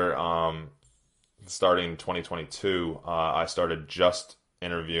 This year, starting 2022, I started just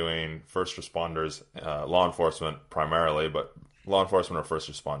interviewing first responders, law enforcement primarily, but law enforcement or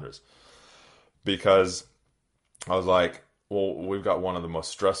first responders, because I was like, well, we've got one of the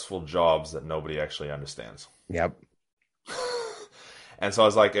most stressful jobs that nobody actually understands. Yep. And so I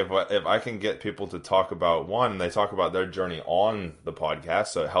was like, if I can get people to talk about, one, they talk about their journey on the podcast,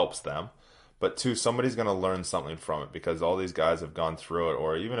 so it helps them. But two, somebody's going to learn something from it, because all these guys have gone through it,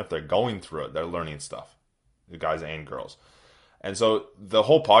 or even if they're going through it, they're learning stuff, the guys and girls. And so the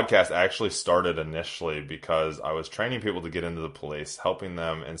whole podcast actually started initially because I was training people to get into the police, helping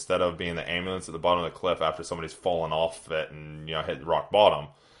them, instead of being the ambulance at the bottom of the cliff after somebody's fallen off it and hit rock bottom,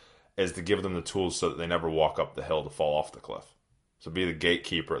 is to give them the tools so that they never walk up the hill to fall off the cliff. So be the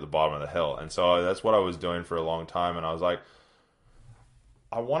gatekeeper at the bottom of the hill. And so that's what I was doing for a long time. And I was like,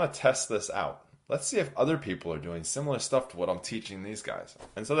 I want to test this out. Let's see if other people are doing similar stuff to what I'm teaching these guys.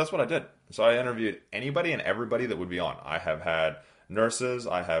 And so that's what I did. So I interviewed anybody and everybody that would be on. I have had nurses.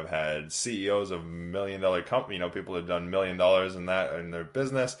 I have had CEOs of $1 million company. People that have done $1 million in that in their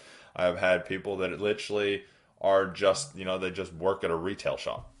business. I have had people that literally are just, they just work at a retail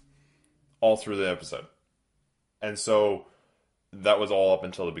shop all through the episode. And so that was all up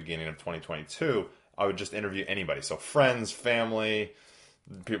until the beginning of 2022. I would just interview anybody. So friends, family,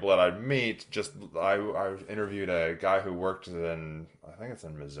 people that I'd meet. I interviewed a guy who worked in, I think it's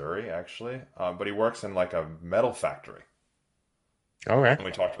in Missouri actually, but he works in like a metal factory. Okay. And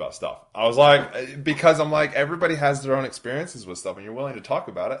we talked about stuff. I was like, because I'm like, everybody has their own experiences with stuff, and you're willing to talk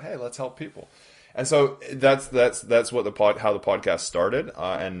about it. Hey, let's help people. And so that's what how the podcast started,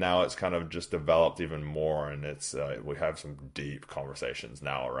 and now it's kind of just developed even more, and it's we have some deep conversations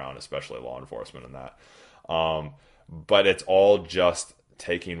now around, especially law enforcement and that. But it's all just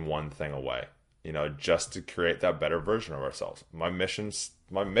taking one thing away, just to create that better version of ourselves. My mission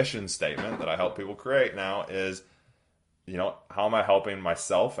statement that I help people create now is, how am I helping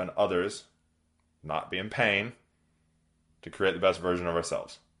myself and others not be in pain, to create the best version of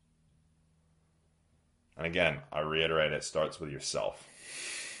ourselves. And again, I reiterate, it starts with yourself.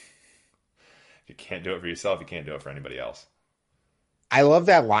 If you can't do it for yourself, you can't do it for anybody else. I love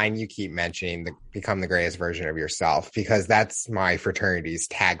that line you keep mentioning, the become the greatest version of yourself, because that's my fraternity's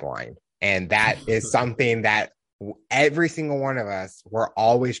tagline. And that is something that every single one of us, we're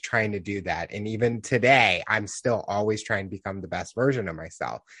always trying to do that. And even today, I'm still always trying to become the best version of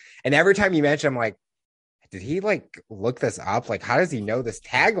myself. And every time you mention, I'm like, did he like look this up? Like, how does he know this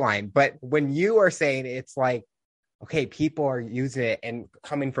tagline? But when you are saying it's like, okay, people are using it and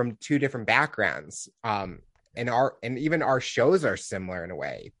coming from two different backgrounds. And even our shows are similar in a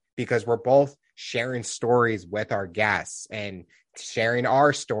way because we're both sharing stories with our guests and sharing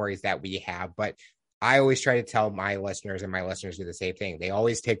our stories that we have. But I always try to tell my listeners, and my listeners do the same thing. They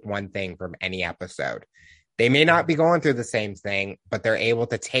always take one thing from any episode. They may not be going through the same thing, but they're able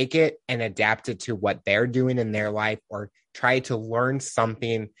to take it and adapt it to what they're doing in their life, or try to learn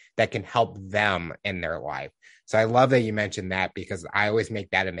something that can help them in their life. So I love that you mentioned that, because I always make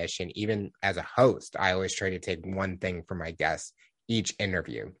that a mission. Even as a host, I always try to take one thing from my guests each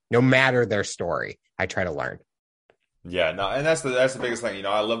interview, no matter their story. I try to learn. Yeah, no, and that's the biggest thing.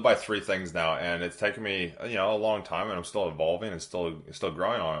 I live by three things now, and it's taken me a long time, and I'm still evolving and still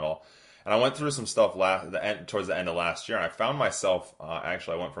growing on it all. And I went through some stuff towards the end of last year, and I found myself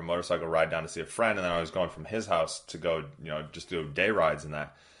actually I went for a motorcycle ride down to see a friend, and then I was going from his house to go just do day rides and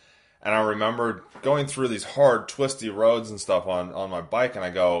that. And I remember going through these hard, twisty roads and stuff on my bike, and I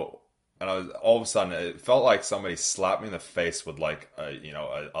was all of a sudden it felt like somebody slapped me in the face with like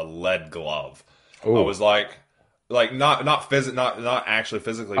a lead glove. Ooh. I was like not actually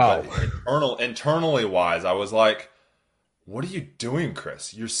physically, but internally wise, I was like, what are you doing,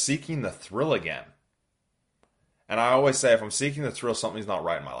 Chris? You're seeking the thrill again. And I always say, if I'm seeking the thrill, something's not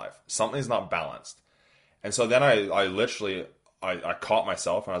right in my life. Something's not balanced. And so then I literally caught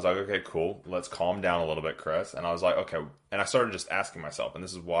myself, and I was like, okay, cool. Let's calm down a little bit, Chris. And I was like, okay. And I started just asking myself, and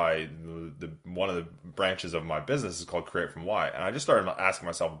this is why one of the branches of my business is called Create From Why. And I just started asking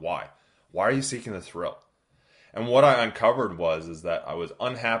myself, why? Why are you seeking the thrill? And what I uncovered is that I was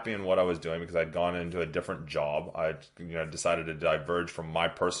unhappy in what I was doing because I'd gone into a different job. I decided to diverge from my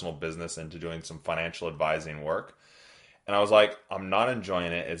personal business into doing some financial advising work. And I was like, I'm not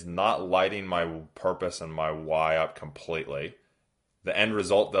enjoying it. It's not lighting my purpose and my why up completely. The end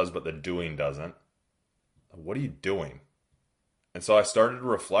result does, but the doing doesn't. What are you doing? And so I started to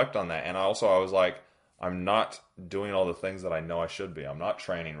reflect on that. And I was like, I'm not doing all the things that I know I should be. I'm not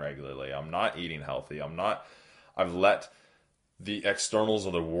training regularly. I'm not eating healthy. I've let the externals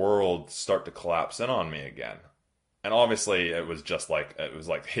of the world start to collapse in on me again. And obviously it was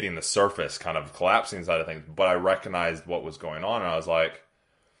like hitting the surface, kind of collapsing side of things. But I recognized what was going on, and I was like,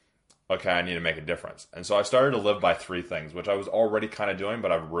 okay, I need to make a difference. And so I started to live by three things, which I was already kind of doing,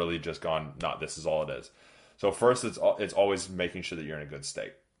 but I've really just gone, no, this is all it is. So first, it's always making sure that you're in a good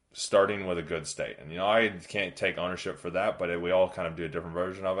state, starting with a good state. And I can't take ownership for that, but we all kind of do a different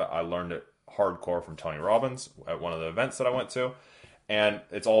version of it. I learned it hardcore from Tony Robbins at one of the events that I went to, and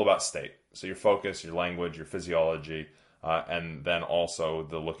it's all about state. So your focus, your language, your physiology, and then also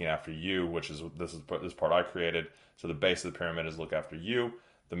the looking after you, which is this part I created. So the base of the pyramid is look after you.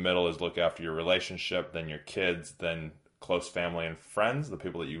 The middle is look after your relationship, then your kids, then close family and friends, the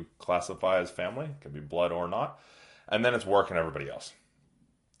people that you classify as family, can be blood or not. And then it's work and everybody else.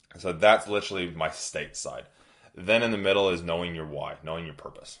 So that's literally my state side. Then in the middle is knowing your why, knowing your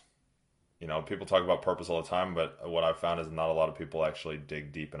purpose. People talk about purpose all the time, but what I've found is not a lot of people actually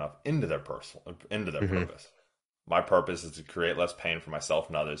dig deep enough into their purpose. My purpose is to create less pain for myself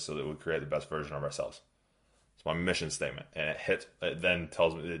and others so that we create the best version of ourselves. It's my mission statement, and it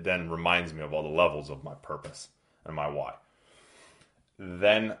then reminds me of all the levels of my purpose and my why.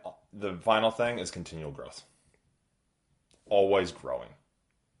 Then the final thing is continual growth. Always growing.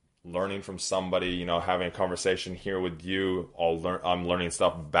 Learning from somebody, having a conversation here with you. I'm learning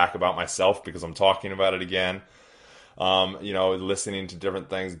stuff back about myself because I'm talking about it again. Listening to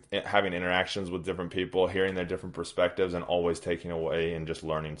different things, having interactions with different people, hearing their different perspectives, and always taking away and just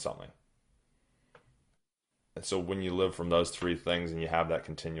learning something. And so when you live from those three things and you have that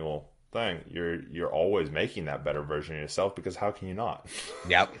continual thing, you're always making that better version of yourself, because how can you not?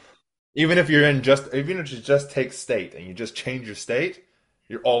 Yep. Even if you just take state and you just change your state,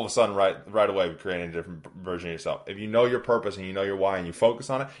 you're all of a sudden right away creating a different version of yourself. If you know your purpose and you know your why and you focus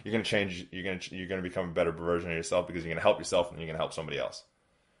on it, you're going to change. You're going to become a better version of yourself, because you're going to help yourself and you're going to help somebody else.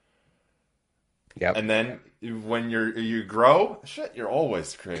 Yep. And then when you grow, you're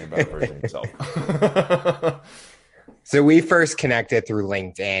always creating a better version of yourself. So we first connected through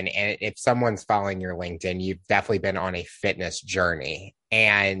LinkedIn, and if someone's following your LinkedIn, you've definitely been on a fitness journey.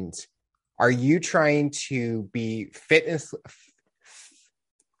 And are you trying to be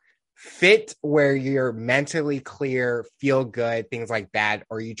fit where you're mentally clear, feel good, things like that?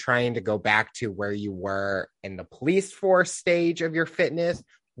 Or are you trying to go back to where you were in the police force stage of your fitness?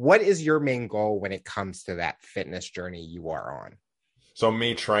 What is your main goal when it comes to that fitness journey you are on? So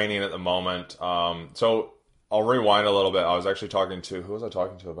me training at the moment. So I'll rewind a little bit. I was actually talking to who was I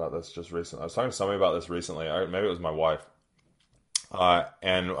talking to about this just recently? I was talking to somebody about this recently. Maybe it was my wife.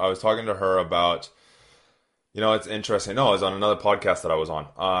 And I was talking to her about, it's interesting. No, it was on another podcast that I was on.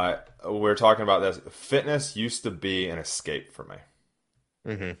 We were talking about this. Fitness used to be an escape for me.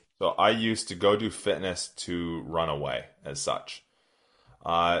 Mm-hmm. So I used to go do fitness to run away, as such,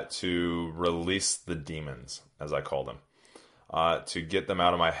 to release the demons, as I call them, to get them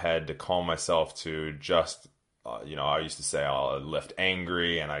out of my head, to calm myself, to just, I used to say I'll lift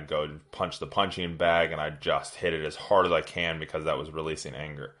angry, and I'd go punch the punching bag, and I'd just hit it as hard as I can because that was releasing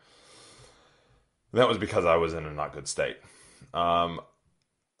anger. That was because I was in a not good state.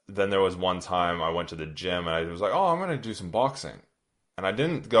 Then there was one time I went to the gym, and I was like, oh, I'm going to do some boxing. And I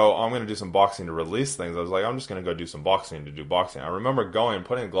didn't go, oh, I'm going to do some boxing to release things. I was like, I'm just going to go do some boxing to do boxing. I remember going and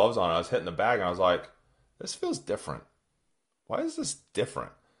putting gloves on. I was hitting the bag, and I was like, this feels different. Why is this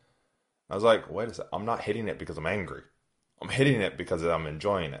different? I was like, wait a second. I'm not hitting it because I'm angry. I'm hitting it because I'm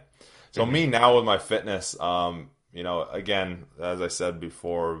enjoying it. So me now with my fitness, again, as I said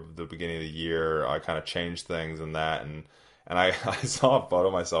before the beginning of the year, I kind of changed things and that. And I saw a photo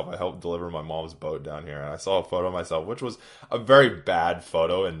of myself. I helped deliver my mom's boat down here. And I saw a photo of myself, which was a very bad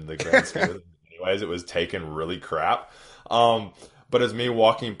photo in the grand scheme of it. Anyways, it was taken really crap. But as me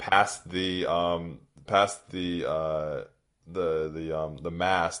walking past the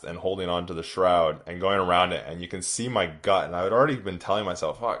mast and holding onto the shroud and going around it, and you can see my gut. And I had already been telling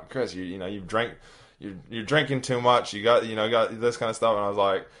myself, "Fuck, Chris, you're drinking too much. You got this kind of stuff." And I was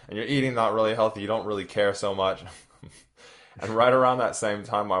like, "And you're eating not really healthy. You don't really care so much." And right around that same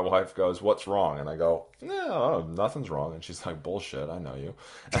time, my wife goes, "What's wrong?" And I go, "No, nothing's wrong." And she's like, "Bullshit, I know you."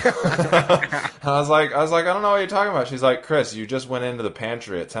 And I was like, "I don't know what you're talking about." She's like, "Chris, you just went into the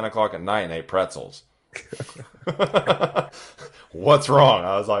pantry at 10 o'clock at night and ate pretzels." What's wrong?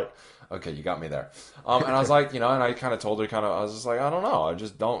 I was like, "Okay, you got me there." And I was like, and I kind of told her, I was just like, I don't know, I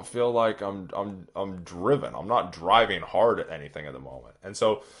just don't feel like I'm driven. I'm not driving hard at anything at the moment. And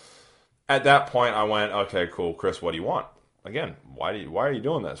so at that point, I went, "Okay, cool, Chris, what do you want? Again, why are you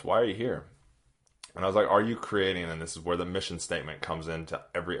doing this? Why are you here?" And I was like, "Are you creating?" And this is where the mission statement comes into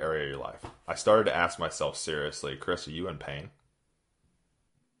every area of your life. I started to ask myself seriously, "Chris, are you in pain?"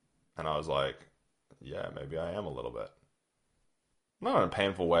 And I was like, "Yeah, maybe I am a little bit." Not in a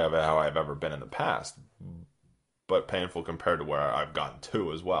painful way of how I've ever been in the past, but painful compared to where I've gotten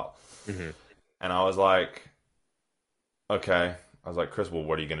to as well. Mm-hmm. And I was like, okay. I was like, "Chris, well,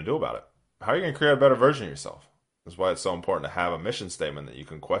 what are you going to do about it? How are you going to create a better version of yourself?" That's why it's so important to have a mission statement that you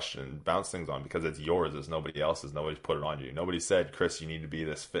can question and bounce things on, because it's yours. It's nobody else's. Nobody's put it on you. Nobody said, "Chris, you need to be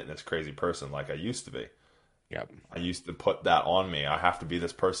this fitness crazy person like I used to be." Yep. I used to put that on me. I have to be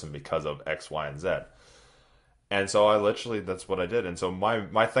this person because of X, Y, and Z. And so that's what I did. And so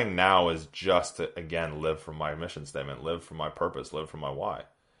my thing now is just to, again, live from my mission statement, live from my purpose, live from my why.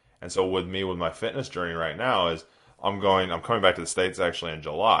 And so with my fitness journey right now is I'm coming back to the States actually in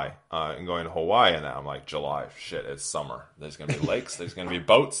July, and going to Hawaii. And I'm like, July, shit, it's summer. There's going to be lakes, there's going to be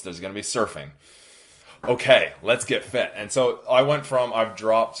boats, there's going to be surfing. Okay, let's get fit. And so I've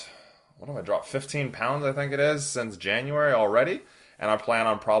dropped, what have I dropped? 15 pounds, I think it is, since January already. And I plan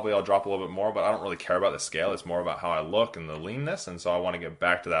on I'll drop a little bit more, but I don't really care about the scale. It's more about how I look and the leanness. And so I want to get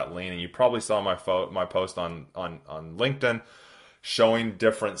back to that lean. And you probably saw my post on LinkedIn showing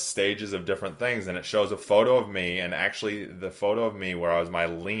different stages of different things. And it shows a photo of me. And actually the photo of me where I was my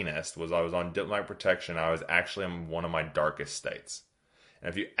leanest was I was on diplomatic protection. I was actually in one of my darkest states. And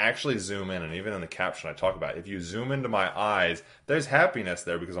if you actually zoom in, and even in the caption I talk about, if you zoom into my eyes, there's happiness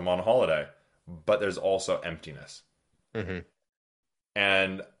there because I'm on holiday, but there's also emptiness. Mm-hmm.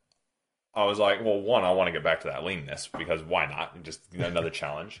 And I was like, well, one, I want to get back to that leanness because why not? Just another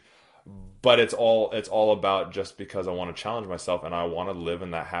challenge. But it's all about just because I want to challenge myself and I want to live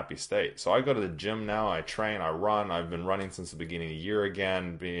in that happy state. So I go to the gym now, I train, I run. I've been running since the beginning of the year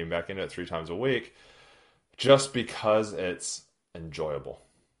again, being back into it 3 times a week, just because it's enjoyable.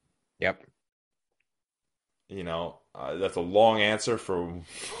 Yep. That's a long answer for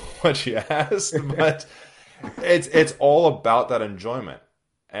what you asked, but it's all about that enjoyment.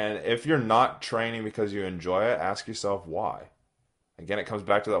 And if you're not training because you enjoy it, ask yourself why. Again, it comes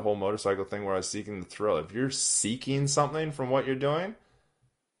back to that whole motorcycle thing where I was seeking the thrill. If you're seeking something from what you're doing,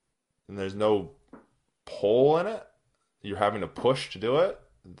 and there's no pull in it, you're having to push to do it,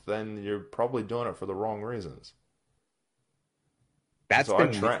 then you're probably doing it for the wrong reasons. That's So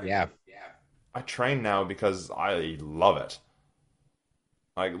been, yeah. I train now because I love it.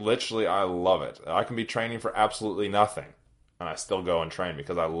 Like literally, I love it. I can be training for absolutely nothing, and I still go and train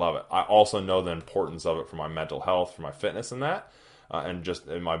because I love it. I also know the importance of it for my mental health, for my fitness, and that, and just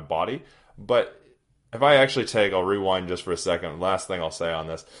in my body. But if I actually I'll rewind just for a second. Last thing I'll say on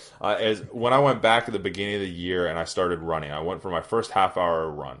this is when I went back at the beginning of the year and I started running, I went for my first half-hour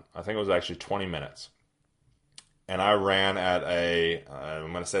run. I think it was actually 20 minutes. And I ran at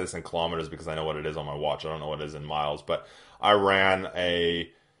I'm going to say this in kilometers because I know what it is on my watch. I don't know what it is in miles, but I ran a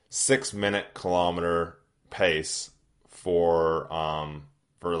 6-minute kilometer pace for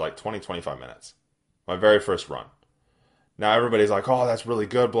like 25 minutes. My very first run. Now everybody's like, oh, that's really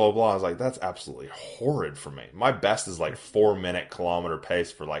good, blah, blah. I was like, that's absolutely horrid for me. My best is like 4-minute kilometer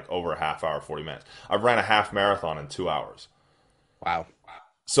pace for like over a half hour, 40 minutes. I've ran a half marathon in 2 hours. Wow.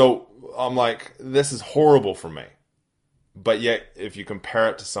 So I'm like, this is horrible for me. But yet, if you compare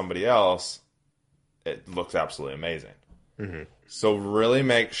it to somebody else, it looks absolutely amazing. Mm-hmm. So really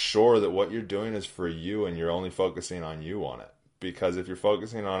make sure that what you're doing is for you and you're only focusing on you on it. Because if you're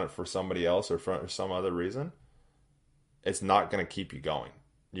focusing on it for somebody else or for some other reason, it's not going to keep you going.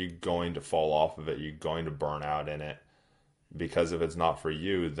 You're going to fall off of it. You're going to burn out in it. Because if it's not for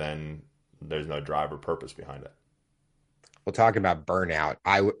you, then there's no drive or purpose behind it. We'll talk about burnout.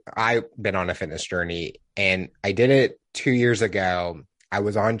 I've been on a fitness journey and I did it 2 years ago. I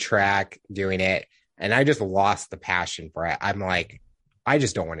was on track doing it and I just lost the passion for it. I'm like, I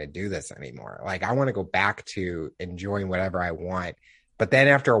just don't want to do this anymore. Like, I want to go back to enjoying whatever I want. But then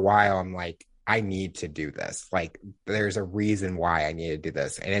after a while, I'm like, I need to do this. Like, there's a reason why I need to do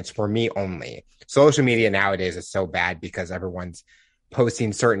this. And it's for me only. Social media nowadays is so bad because everyone's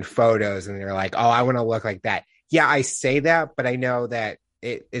posting certain photos and they're like, oh, I want to look like that. Yeah, I say that, but I know that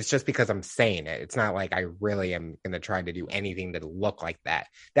it's just because I'm saying it. It's not like I really am going to try to do anything to look like that.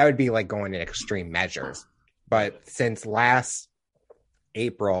 That would be like going to extreme measures. But since last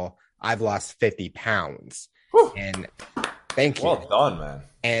April, I've lost 50 pounds. Whew. And thank you. Well done, man.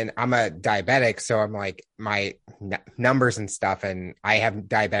 And I'm a diabetic, so I'm like my numbers and stuff. And I have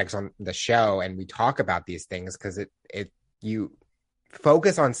diabetics on the show, and we talk about these things because you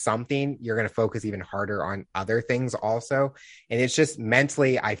focus on something, you're going to focus even harder on other things also. And it's just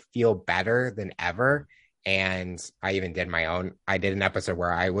mentally, I feel better than ever. And I even did I did an episode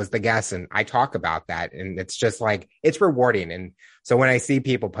where I was the guest and I talk about that. And it's just like, it's rewarding. And so when I see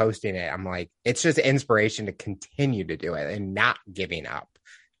people posting it, I'm like, it's just inspiration to continue to do it and not giving up.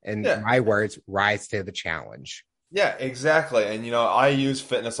 And my words, rise to the challenge. Yeah, exactly. And I use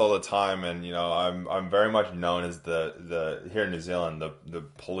fitness all the time, and I'm very much known as the here in New Zealand the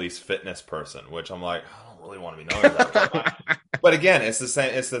police fitness person, which I'm like, I don't really want to be known as that. But again, it's the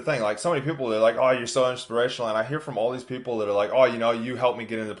same. It's the thing. Like so many people, they're like, "Oh, you're so inspirational," and I hear from all these people that are like, "Oh, you helped me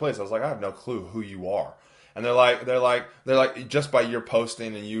get into place." I was like, I have no clue who you are. And they're like, just by your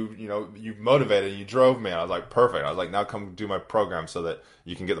posting and you motivated and you drove me. And I was like, perfect. I was like, now come do my program so that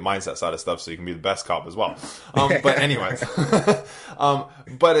you can get the mindset side of stuff so you can be the best cop as well. But anyways,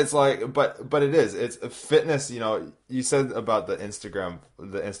 but it's like, but it is, it's fitness. You said about the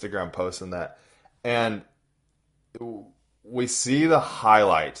Instagram post and that, and we see the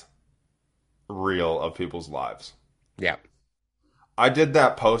highlight reel of people's lives. Yeah. I did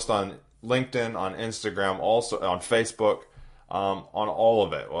that post on LinkedIn, on Instagram, also on Facebook, on all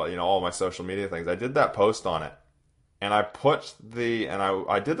of it. Well, all my social media things. I did that post on it, and I put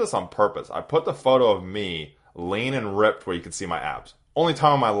I did this on purpose. I put the photo of me lean and ripped where you could see my abs. Only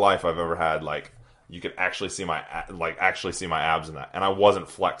time in my life I've ever had like you could actually see my abs in that, and I wasn't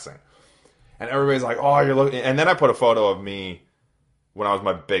flexing. And everybody's like, "Oh, you're looking." And then I put a photo of me when I was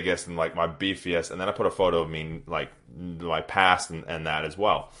my biggest and like my beefiest, and then I put a photo of me like my past and that as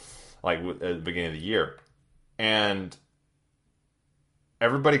well. Like at the beginning of the year, and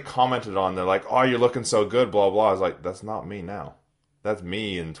everybody commented on. They're like, "Oh, you're looking so good." Blah blah. I was like, "That's not me now. That's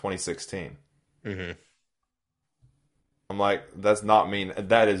me in 2016." Mm-hmm. I'm like, "That's not me.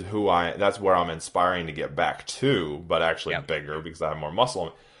 That is who I. That's where I'm inspiring to get back to, but actually bigger because I have more muscle on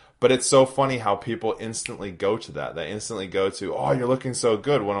me." But it's so funny how people instantly go to that. They instantly go to, "Oh, you're looking so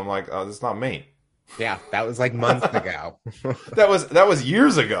good." When I'm like, "Oh, that's not me." Yeah, that was like months ago. that was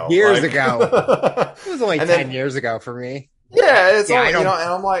years ago. Years ago. It was only 10 years ago for me. Yeah, it's Yeah, I only, don't.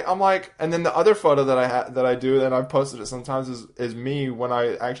 and I'm like, and then the other photo that I do, and I've posted it sometimes, is me when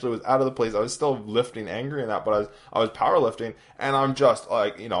I actually was out of the police. I was still lifting angry and that, but I was powerlifting, and I'm just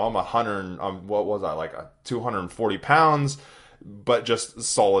like, I'm 100, what was I, like 240 pounds, but just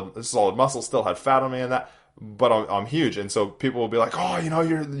solid muscle, still had fat on me and that, but I'm huge, and so people will be like, oh,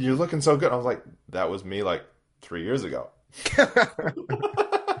 you're looking so good. I was like, that was me like 3 years ago.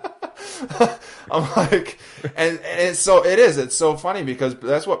 I'm like, and it's so funny because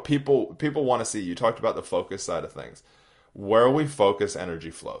that's what people want to see. You talked about the focus side of things. Where we focus,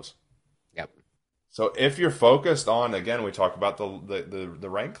 energy flows. Yep. So if you're focused on, again, we talked about the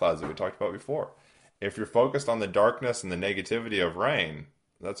rain clouds that we talked about before. If you're focused on the darkness and the negativity of rain,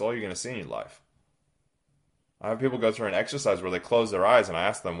 that's all you're going to see in your life. I have people go through an exercise where they close their eyes and I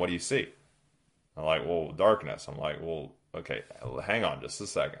ask them, what do you see? I'm like, well, darkness. I'm like, well, okay, hang on just a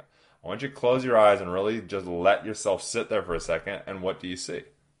second. I want you to close your eyes and really just let yourself sit there for a second. And what do you see?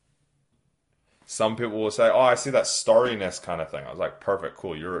 Some people will say, "Oh, I see that starriness kind of thing." I was like, "Perfect,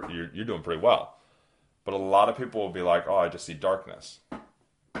 cool. You're doing pretty well." But a lot of people will be like, "Oh, I just see darkness."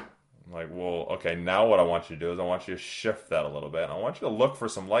 I'm like, "Well, okay. Now what I want you to do is I want you to shift that a little bit. And I want you to look for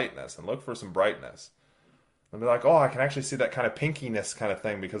some lightness and look for some brightness." And be like, "Oh, I can actually see that kind of pinkiness kind of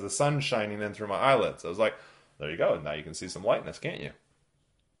thing because the sun's shining in through my eyelids." I was like, "There you go. Now you can see some lightness, can't you?"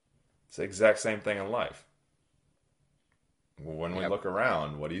 It's the exact same thing in life. When we Yep. look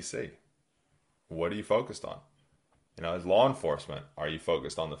around, what do you see? What are you focused on? As law enforcement, are you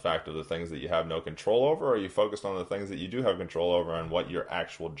focused on the fact of the things that you have no control over, or are you focused on the things that you do have control over and what your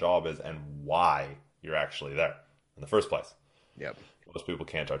actual job is and why you're actually there in the first place? Yep. Most people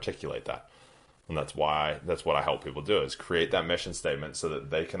can't articulate that. And that's what I help people do is create that mission statement so that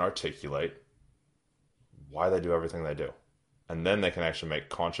they can articulate why they do everything they do. And then they can actually make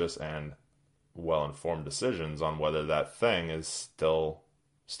conscious and well-informed decisions on whether that thing is still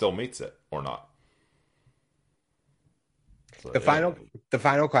meets it or not. So The yeah.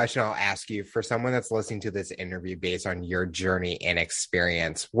 final question I'll ask you for someone that's listening to this interview based on your journey and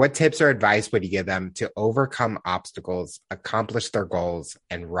experience, what tips or advice would you give them to overcome obstacles, accomplish their goals,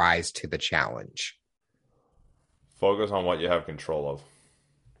 and rise to the challenge? Focus on what you have control of.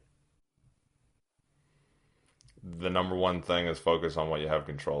 The number one thing is focus on what you have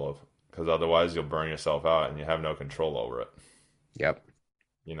control of, because otherwise you'll burn yourself out and you have no control over it. Yep.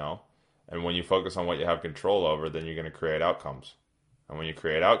 You know, and when you focus on what you have control over, then you're going to create outcomes. And when you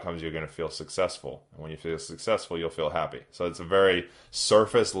create outcomes, you're going to feel successful. And when you feel successful, you'll feel happy. So it's a very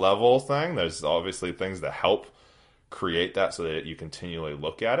surface level thing. There's obviously things that help create that so that you continually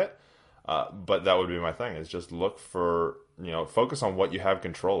look at it. But that would be my thing is just look for, focus on what you have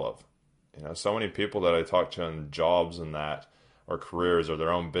control of. So many people that I talk to in jobs and that, or careers or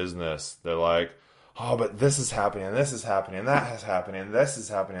their own business, they're like, oh, but this is happening, and this is happening, and that is happening, and this is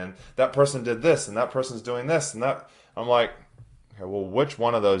happening, and that person did this, and that person's doing this, and that. I'm like, okay, well, which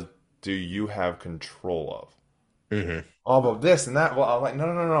one of those do you have control of? Mm-hmm. Oh, but this and that. Well, I'm like, no,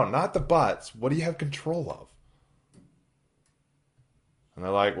 no, no, no, not the buts. What do you have control of? And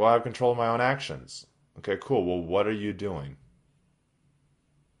they're like, well, I have control of my own actions. Okay, cool. Well, what are you doing?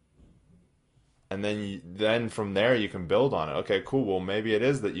 And then from there you can build on it. Okay, cool. Well, maybe it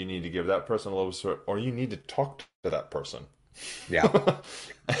is that you need to give that person a little support, or you need to talk to that person. Yeah.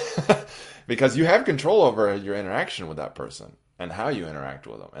 Because you have control over your interaction with that person and how you interact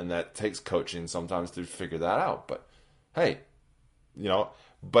with them. And that takes coaching sometimes to figure that out. But hey,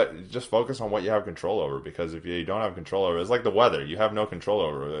 but just focus on what you have control over, because if you don't have control over it, it's like the weather. You have no control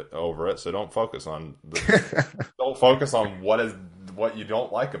over it, so don't focus on what you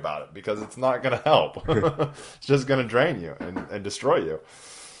don't like about it, because it's not going to help. It's just going to drain you and destroy you.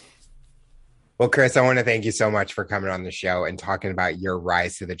 Well, Chris, I want to thank you so much for coming on the show and talking about your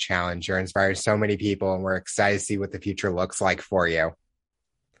rise to the challenge. You're inspiring so many people, and we're excited to see what the future looks like for you.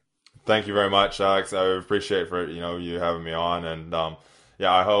 Thank you very much, Alex. I appreciate you having me on, and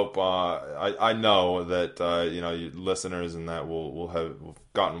yeah, I hope I know that you listeners and that will have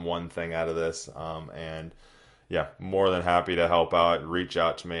gotten one thing out of this, and yeah, more than happy to help out. Reach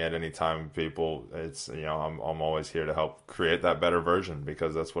out to me at any time, people. It's I'm always here to help create that better version,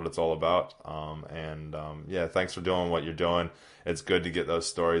 because that's what it's all about. Yeah, thanks for doing what you're doing. It's good to get those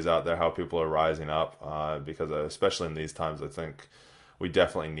stories out there, how people are rising up, because especially in these times, I think we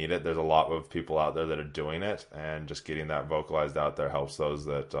definitely need it. There's a lot of people out there that are doing it, and just getting that vocalized out there helps those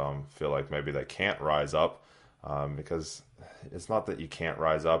that feel like maybe they can't rise up, because it's not that you can't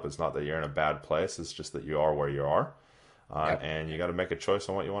rise up. It's not that you're in a bad place. It's just that you are where you are, Yep. and you got to make a choice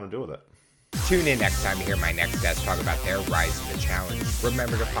on what you want to do with it. Tune in next time to hear my next guest talk about their rise to the challenge.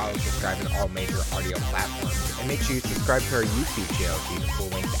 Remember to follow and subscribe on all major audio platforms, and make sure you subscribe to our YouTube channel to see the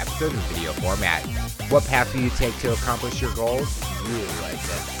full-length episode in video format. What path will you take to accomplish your goals? You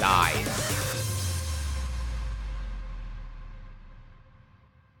decide.